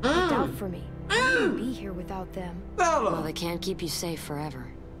safe. Looked out for me. I wouldn't be here without them. well, they can't keep you safe forever.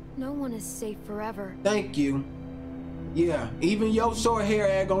 No one is safe forever. Thank you. Yeah, even your short hair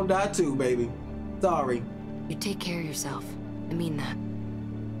ad gonna die too, baby. Sorry. You take care of yourself. I mean that.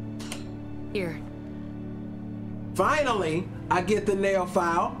 Here. Finally, I get the nail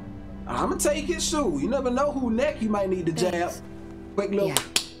file. I'ma take it, shoe. You never know who neck you might need to jab. Thanks. Quick little. Yeah.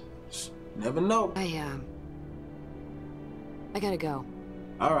 Never know. I gotta go.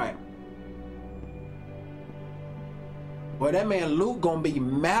 All right. Boy, that man Luke gonna be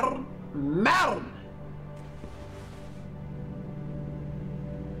mad.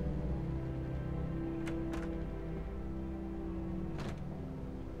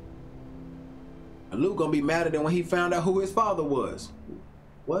 Luke gonna be madder than when he found out who his father was.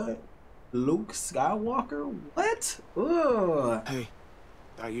 What? Luke Skywalker? What? Ugh. Hey,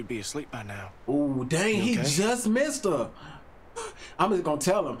 thought you'd be asleep by now. Ooh, dang, You he okay? just missed her. I'm just gonna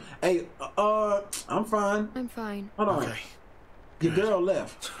tell him, hey, I'm fine. I'm fine. Hold on. Okay. Your girl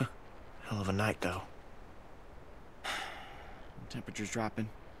left. Hell of a night, though. Temperature's dropping.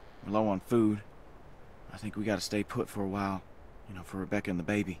 We're low on food. I think we gotta stay put for a while. You know, for Rebecca and the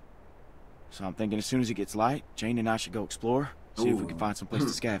baby. So I'm thinking as soon as it gets light, Jane and I should go explore. See if we can find some place to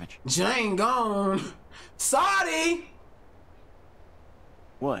scavenge. Jane gone. Sorry.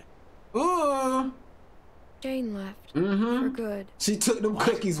 What? Ooh. Jane left. Mm-hmm. For good. She took them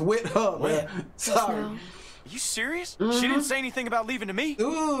cookies with her, man. Sorry. now. Are you serious? She didn't say anything about leaving to me?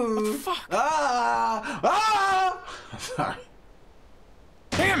 Ooh. What the fuck? Sorry.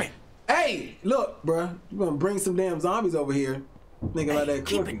 Damn it! Hey, look, bruh. You gonna bring some damn zombies over here. Think about that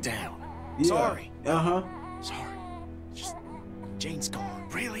Keep cookie. it down. Yeah. Sorry. Uh-huh. Sorry. Just... Jane's gone.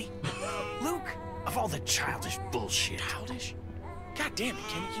 Really? Luke, of all the childish bullshit. Childish? God damn it,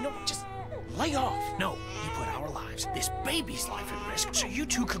 Kenny. You know what? Just Lay off. No, you put our lives, this baby's life at risk, so you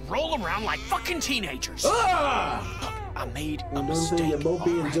two could roll around like fucking teenagers. Look, I made a mistake. Both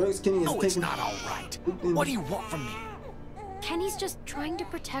being jerks. Kenny is no, it's not all right. What do you want from me? Kenny's just trying to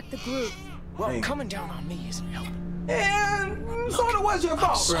protect the group. Well, coming down on me isn't helping. And so it was your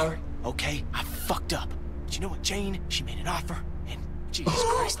fault, bro. Okay, I fucked up. But you know what, Jane? She made an offer, and Jesus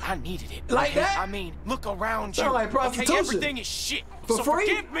Christ, I needed it. Like okay? that? I mean, look around you. Sound like prostitution. Okay, everything is shit. For so free?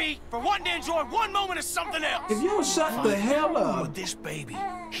 forgive me for wanting to enjoy one moment of something else. If you don't shut the hell up. With this baby,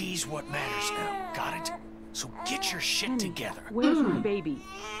 he's what matters now. Got it? So get your shit together. Where's my baby?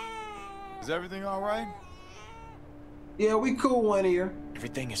 Is everything all right? Yeah, we cool one here.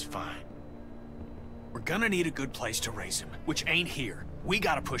 Everything is fine. We're gonna need a good place to raise him, which ain't here. We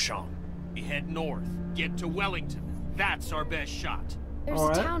gotta push on. We head north, get to Wellington. That's our best shot. There's All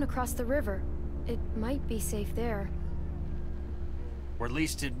right. a town across the river. It might be safe there. Or at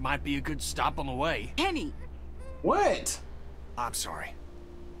least it might be a good stop on the way. Kenny! What? I'm sorry.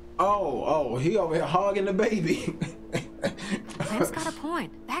 Oh, he over here hogging the baby. Clem's got a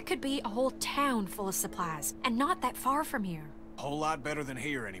point. That could be a whole town full of supplies, and not that far from here. Whole lot better than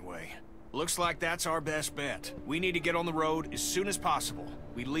here, anyway. Looks like that's our best bet. We need to get on the road as soon as possible.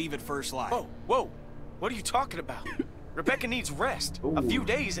 We leave at first light. Whoa, whoa. What are you talking about? Rebecca needs rest. Ooh. A few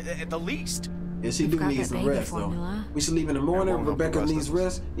days at the least. Yeah, she do got need that some baby rest, formula. though. We should leave in the morning. won't help the Rebecca rest needs of us.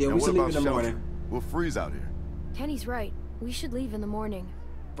 rest. Yeah, Now, we what should leave about in the shelter? morning. We'll freeze out here. Kenny's right. We should leave in the morning.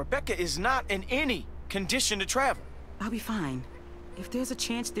 Rebecca is not in any condition to travel. I'll be fine. If there's a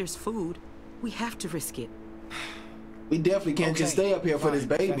chance there's food, we have to risk it. We definitely can't just Okay, stay up here for this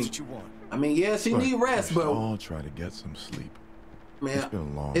fine, if baby. That's what you want. I mean, yeah, she Look, need rest, we should but all try to get some sleep. man, It's been a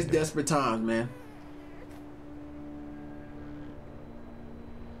long it's day. desperate times, man.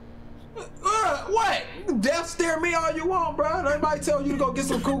 What? Death stare me all you want, bro. Nobody tell you to go get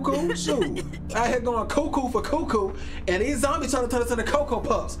some cuckoo. Shoot. Out here going cuckoo for cuckoo, and these zombies trying to turn us into Cocoa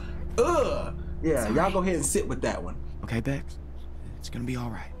Puffs. Ugh. Yeah, y'all go ahead and sit with that one. Okay, Bex. It's gonna be all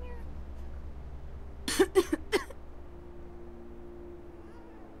right.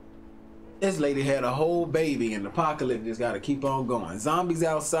 This lady had a whole baby, and the apocalypse just got to keep on going. Zombies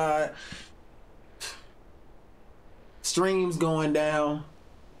outside. Streams going down.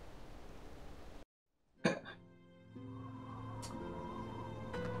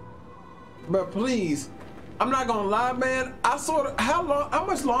 But please, I'm not gonna lie, man. How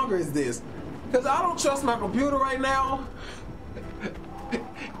much longer is this? Because I don't trust my computer right now.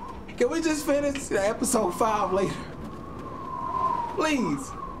 Can we just finish episode 5 later?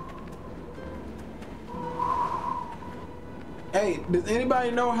 Please. Hey, does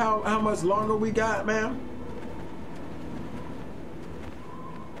anybody know how much longer we got, man?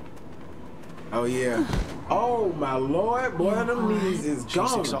 Oh yeah. Oh my lord, boy, them knees is She's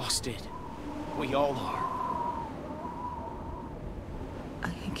gone. exhausted. We all are. I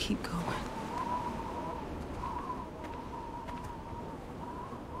can keep going.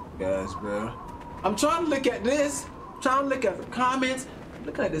 Guys, bro. I'm trying to look at this. I'm trying to look at the comments.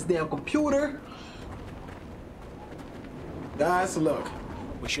 Look at this damn computer. Guys, look.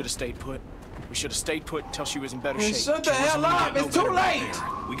 We should have stayed put. We should have stayed put until she was in better Man, shape. shut the hell up. It's too late.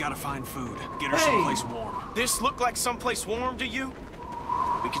 We gotta find food. Get her Hey. someplace warm. This looked like someplace warm to you?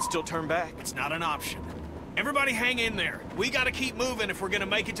 We could still turn back. It's not an option. Everybody hang in there. We gotta keep moving if we're gonna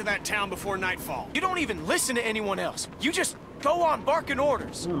make it to that town before nightfall. You don't even listen to anyone else. You just go on barking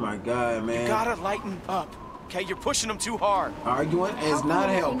orders. Oh my god, man. You gotta lighten up. Okay, you're pushing them too hard. Arguing is Help not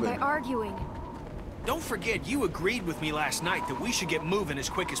anything helping. by arguing. Don't forget, you agreed with me last night that we should get moving as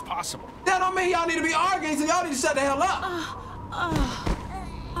quick as possible. That don't mean y'all need to be arguing, so y'all need to shut the hell up.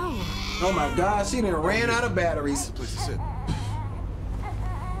 Oh my god, she done ran out of batteries. Place to sit.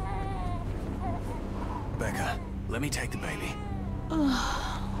 Becca, let me take the baby.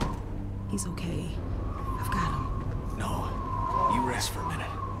 He's okay. I've got him. No, you rest for a minute.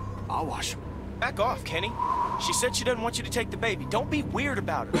 I'll wash him. Back off, Kenny. She said she doesn't want you to take the baby. Don't be weird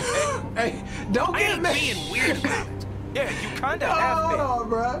about it, okay? Hey, don't I get ain't me. being weird about it. Yeah, you kinda have been. Hold on,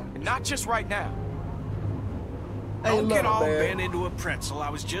 bro. And not just right now. Hey, Don't get look, all man. bent into a pretzel. I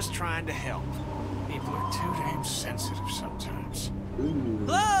was just trying to help. People are too damn sensitive sometimes.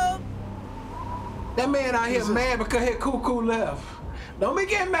 Hello? That man out here mad because his cuckoo left. Don't be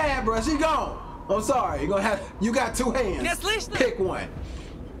getting mad, bro. She gone. I'm sorry. You got 2 hands. Yes, listen. Pick one.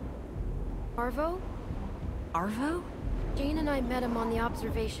 Arvo? Arvo? Jane and I met him on the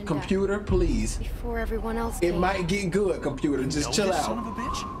observation Computer, please. deck before everyone else It came. might get good, computer. Just Know chill this out. son of a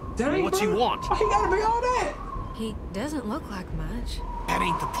bitch? Dang, What's he bro. want? Why he gotta be all that? He doesn't look like much. That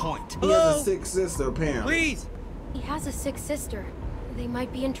ain't the point. He has a sick sister, apparently. Please. He has a sick sister. They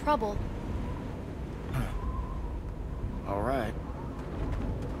might be in trouble. All right.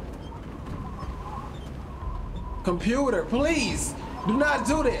 Computer, please do not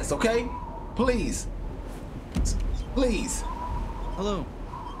do this, okay? Please. Please. Hello.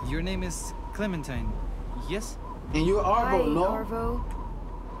 Your name is Clementine, yes? And you're Arvo, Hi, no? Arvo.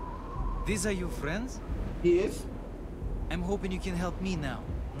 These are your friends? Yes. I'm hoping you can help me now,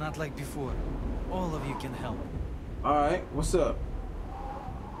 not like before. All of you can help. All right, what's up?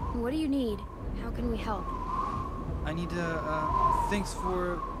 What do you need? How can we help? I need, thanks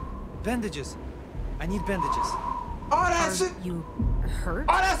for bandages. I need bandages. All that shit. You hurt?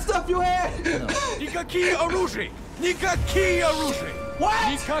 All that stuff you had. Никакие оружия! Никакие оружия!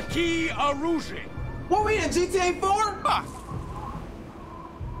 What? Никакие оружия! What, we in GTA 4?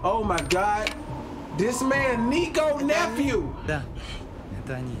 Oh my God. This man Nico nephew. Да,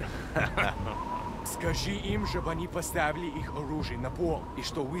 это они. Скажи им, чтобы они поставили их оружие на пол, и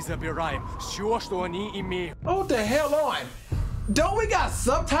что мы забираем все, что они имеют. Oh, what the hell on? Don't we got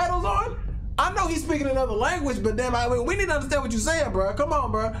subtitles on? I know he's speaking another language, but damn, I mean, we need to understand what you're saying, bro. Come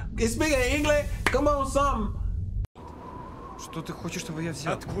on, bro. He's speaking English. Come on, something. Что ты хочешь, чтобы я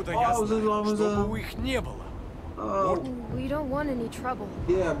взял? Откуда я знаю, чтобы их не было? We don't want any trouble.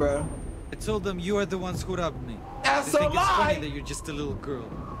 Yeah, bro. I told them you are the ones who robbed me. That's They a think it's funny lie. that you're just a little girl.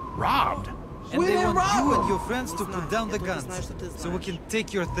 Robbed? And We they didn't want rob you them. and your friends to put down the guns, so we can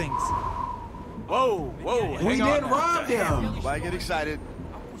take your things. Whoa, whoa, We hang on didn't now. rob them. Why get excited?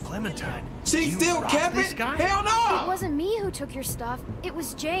 Clementine, She you still robbed kept this it? guy? Hell It no. wasn't me who took your stuff. It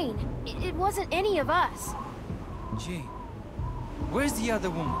was Jane. It wasn't any of us. Jane, where's the other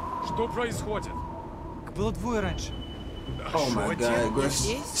woman? Что происходит? Было двое раньше. Oh my God, bro.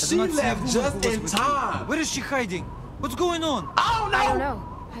 She I do not see a left woman just who was in with you. time. Where is she hiding? What's going on? Oh I don't no. know.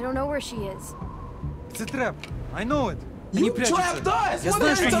 I don't know where she is. It's a trap. I know it. You Они прячутся. trapped us. Я What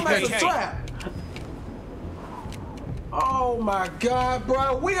знаю, are что you они talking about? It's a прячутся. trap. Oh my God,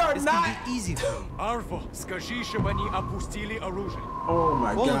 bro. We are This not. can be easy for you. Арво, скажи, чтобы они опустили оружие. Oh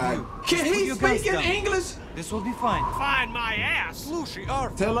my All of God. you, Can just put he your guns speak in down. English? This will be fine. Find my ass! Слушай,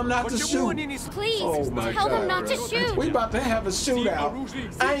 Арво, Tell him not to почему shoot. они не Please, Oh my tell God, them not bro. to shoot. We about to have a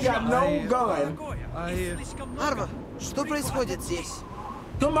shootout. I ain't got no gun. Арва, что происходит здесь?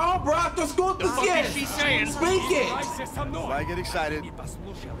 Come on, bro. Let's go to She's saying, Speak it. Why get excited?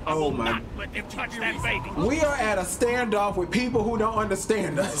 Oh my. Let them touch that baby. We are at a standoff with people who don't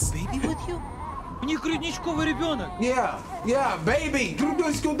understand us. Baby with you? У них грудничковый ребенок. Yeah, baby.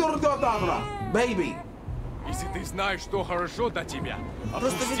 Baby. Если ты знаешь, что хорошо для тебя, Просто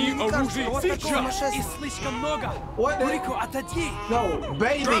опусти ведь мне не кажется, оружие у вас такое сейчас. сумасшествие. И слишком много. What the? Рико, отойди. No,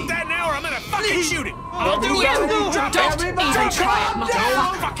 baby. Drop that now or I'm gonna fucking shoot it. I'll do it. Everybody, Drop don't it. even try it,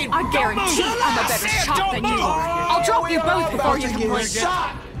 Don't fucking I guarantee move. I'm a better Sam, shot don't than you move. are. I'll drop you both before you get complain.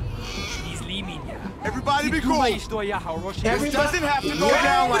 shot. Изли меня. Everybody be cool. Думаешь, что я хороший? This doesn't have to go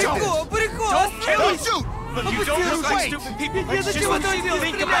down like this. Don't kill Don't us. shoot! Look, you don't look like stupid people. Let's just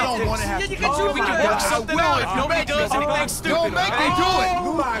think I about don't want to this. have to Oh go. my We can God. work something Well, out if nobody does anything stupid. Don't make me do it.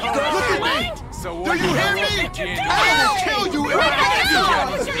 Oh my Look God. at me. So Do you hear me? I will kill you if I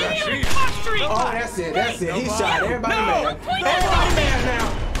have to. Oh, that's it. That's it. He shot everybody mad. Everybody mad now.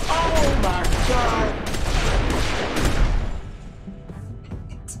 Oh my God.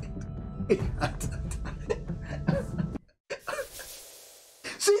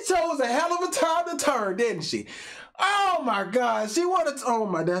 She chose a hell of a time to turn, didn't she? Oh my God. She wanted to, oh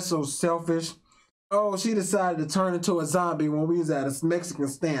my, that's so selfish. Oh, she decided to turn into a zombie when we was at a Mexican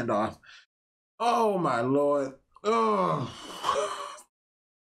standoff. Oh my Lord. Oh.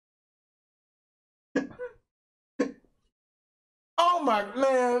 Oh my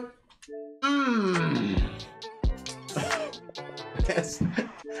man. Yes.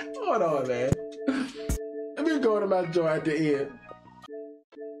 Hold on, man. Let me go to my joint at the end.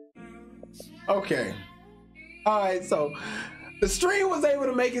 Okay. Alright, so the stream was able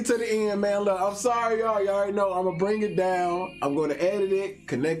to make it to the end, man. Look, I'm sorry, y'all. Y'all already know I'm gonna bring it down. I'm gonna edit it,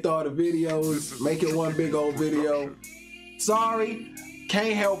 connect all the videos, make it one big old video. Sorry,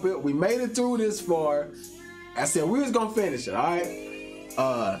 can't help it. We made it through this far. I said we was gonna finish it, alright?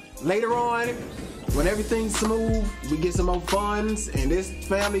 Later on, when everything's smooth, we get some more funds and this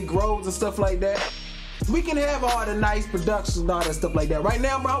family grows and stuff like that, we can have all the nice productions and all that stuff like that. Right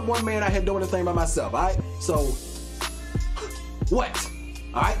now, bro, I'm one man out here doing the thing by myself, alright? So, what?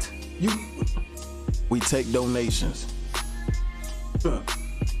 Alright? We take donations.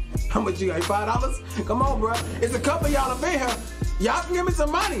 How much you got? $5? Come on, bro. It's a couple of y'all up in here. Y'all can give me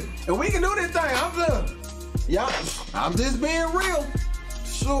some money and we can do this thing. I'm just being real.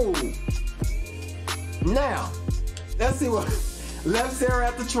 So, now, let's see what left Sarah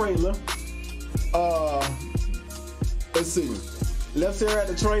at the trailer. Let's see. Left Sarah at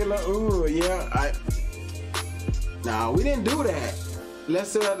the trailer. Ooh, yeah. Nah, we didn't do that. Left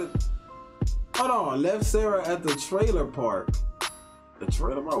Sarah at the... Hold on. Left Sarah at the trailer park. The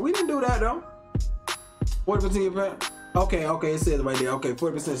trailer park? We didn't do that, though. 40% back. Okay, it says right there. Okay,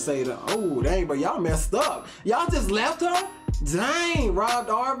 40% say that. Oh, dang, but y'all messed up. Y'all just left her? Dang, robbed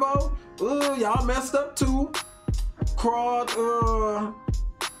Arvo. Ooh, y'all messed up, too. Crawled through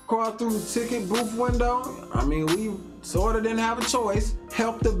the ticket booth window. I mean, we sort of didn't have a choice.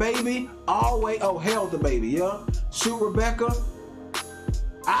 Help the baby. Always. Oh, held the baby, yeah. Shoot Rebecca.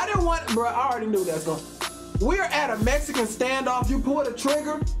 I didn't want, bro, I already knew that. So we're at a Mexican standoff. You pull the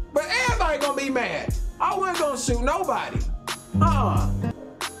trigger, but everybody gonna be mad. I wasn't gonna shoot nobody. Hell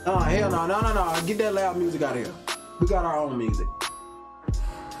no. Get that loud music out of here. We got our own music.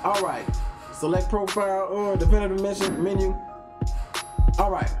 All right. Select profile, definitive mission menu.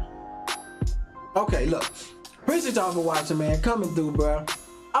 All right. Okay, look. Appreciate y'all for watching, man. Coming through, bro.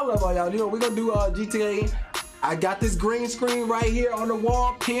 I love all y'all. You know, we're gonna do GTA. I got this green screen right here on the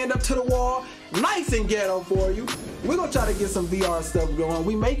wall, pinned up to the wall. Nice and ghetto for you. We're gonna try to get some VR stuff going.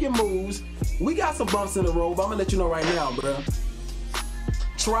 We making moves. We got some bumps in the road, but I'm gonna let you know right now, bro.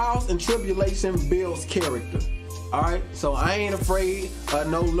 Trials and tribulation builds character. All right, so I ain't afraid of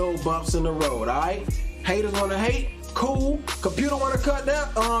no little bumps in the road. All right, haters wanna hate, cool. Computer wanna cut down,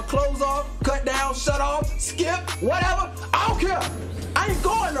 close off, cut down, shut off, skip, whatever. I don't care. I ain't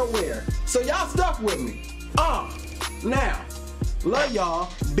going nowhere. So y'all stuck with me. Now, love y'all.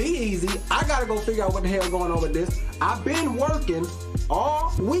 Be easy. I gotta go figure out what the hell going on with this. I've been working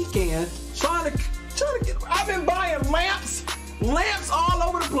all weekend trying to get. I've been buying lamps all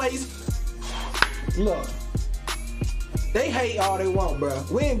over the place. Look. They hate all they want, bro.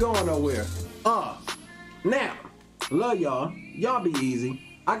 We ain't going nowhere. Now, love y'all. Y'all be easy.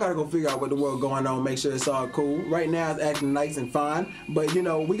 I gotta go figure out what the world going on, make sure it's all cool. Right now it's acting nice and fine, but you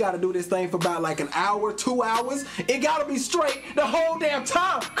know, we gotta do this thing for about like an hour, 2 hours. It gotta be straight the whole damn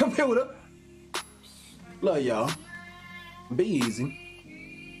time, computer. Love y'all. Be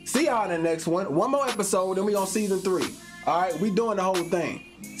easy. See y'all in the next one. One more episode, then we on season 3. All right, we doing the whole thing.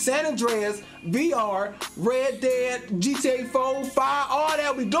 San Andreas, VR, Red Dead, GTA 4, 5, all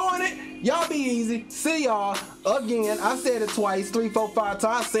that, we doing it. Y'all be easy. See y'all again. I said it twice, 3, 4, 5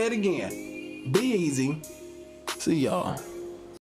 times. Say it again. Be easy. See y'all.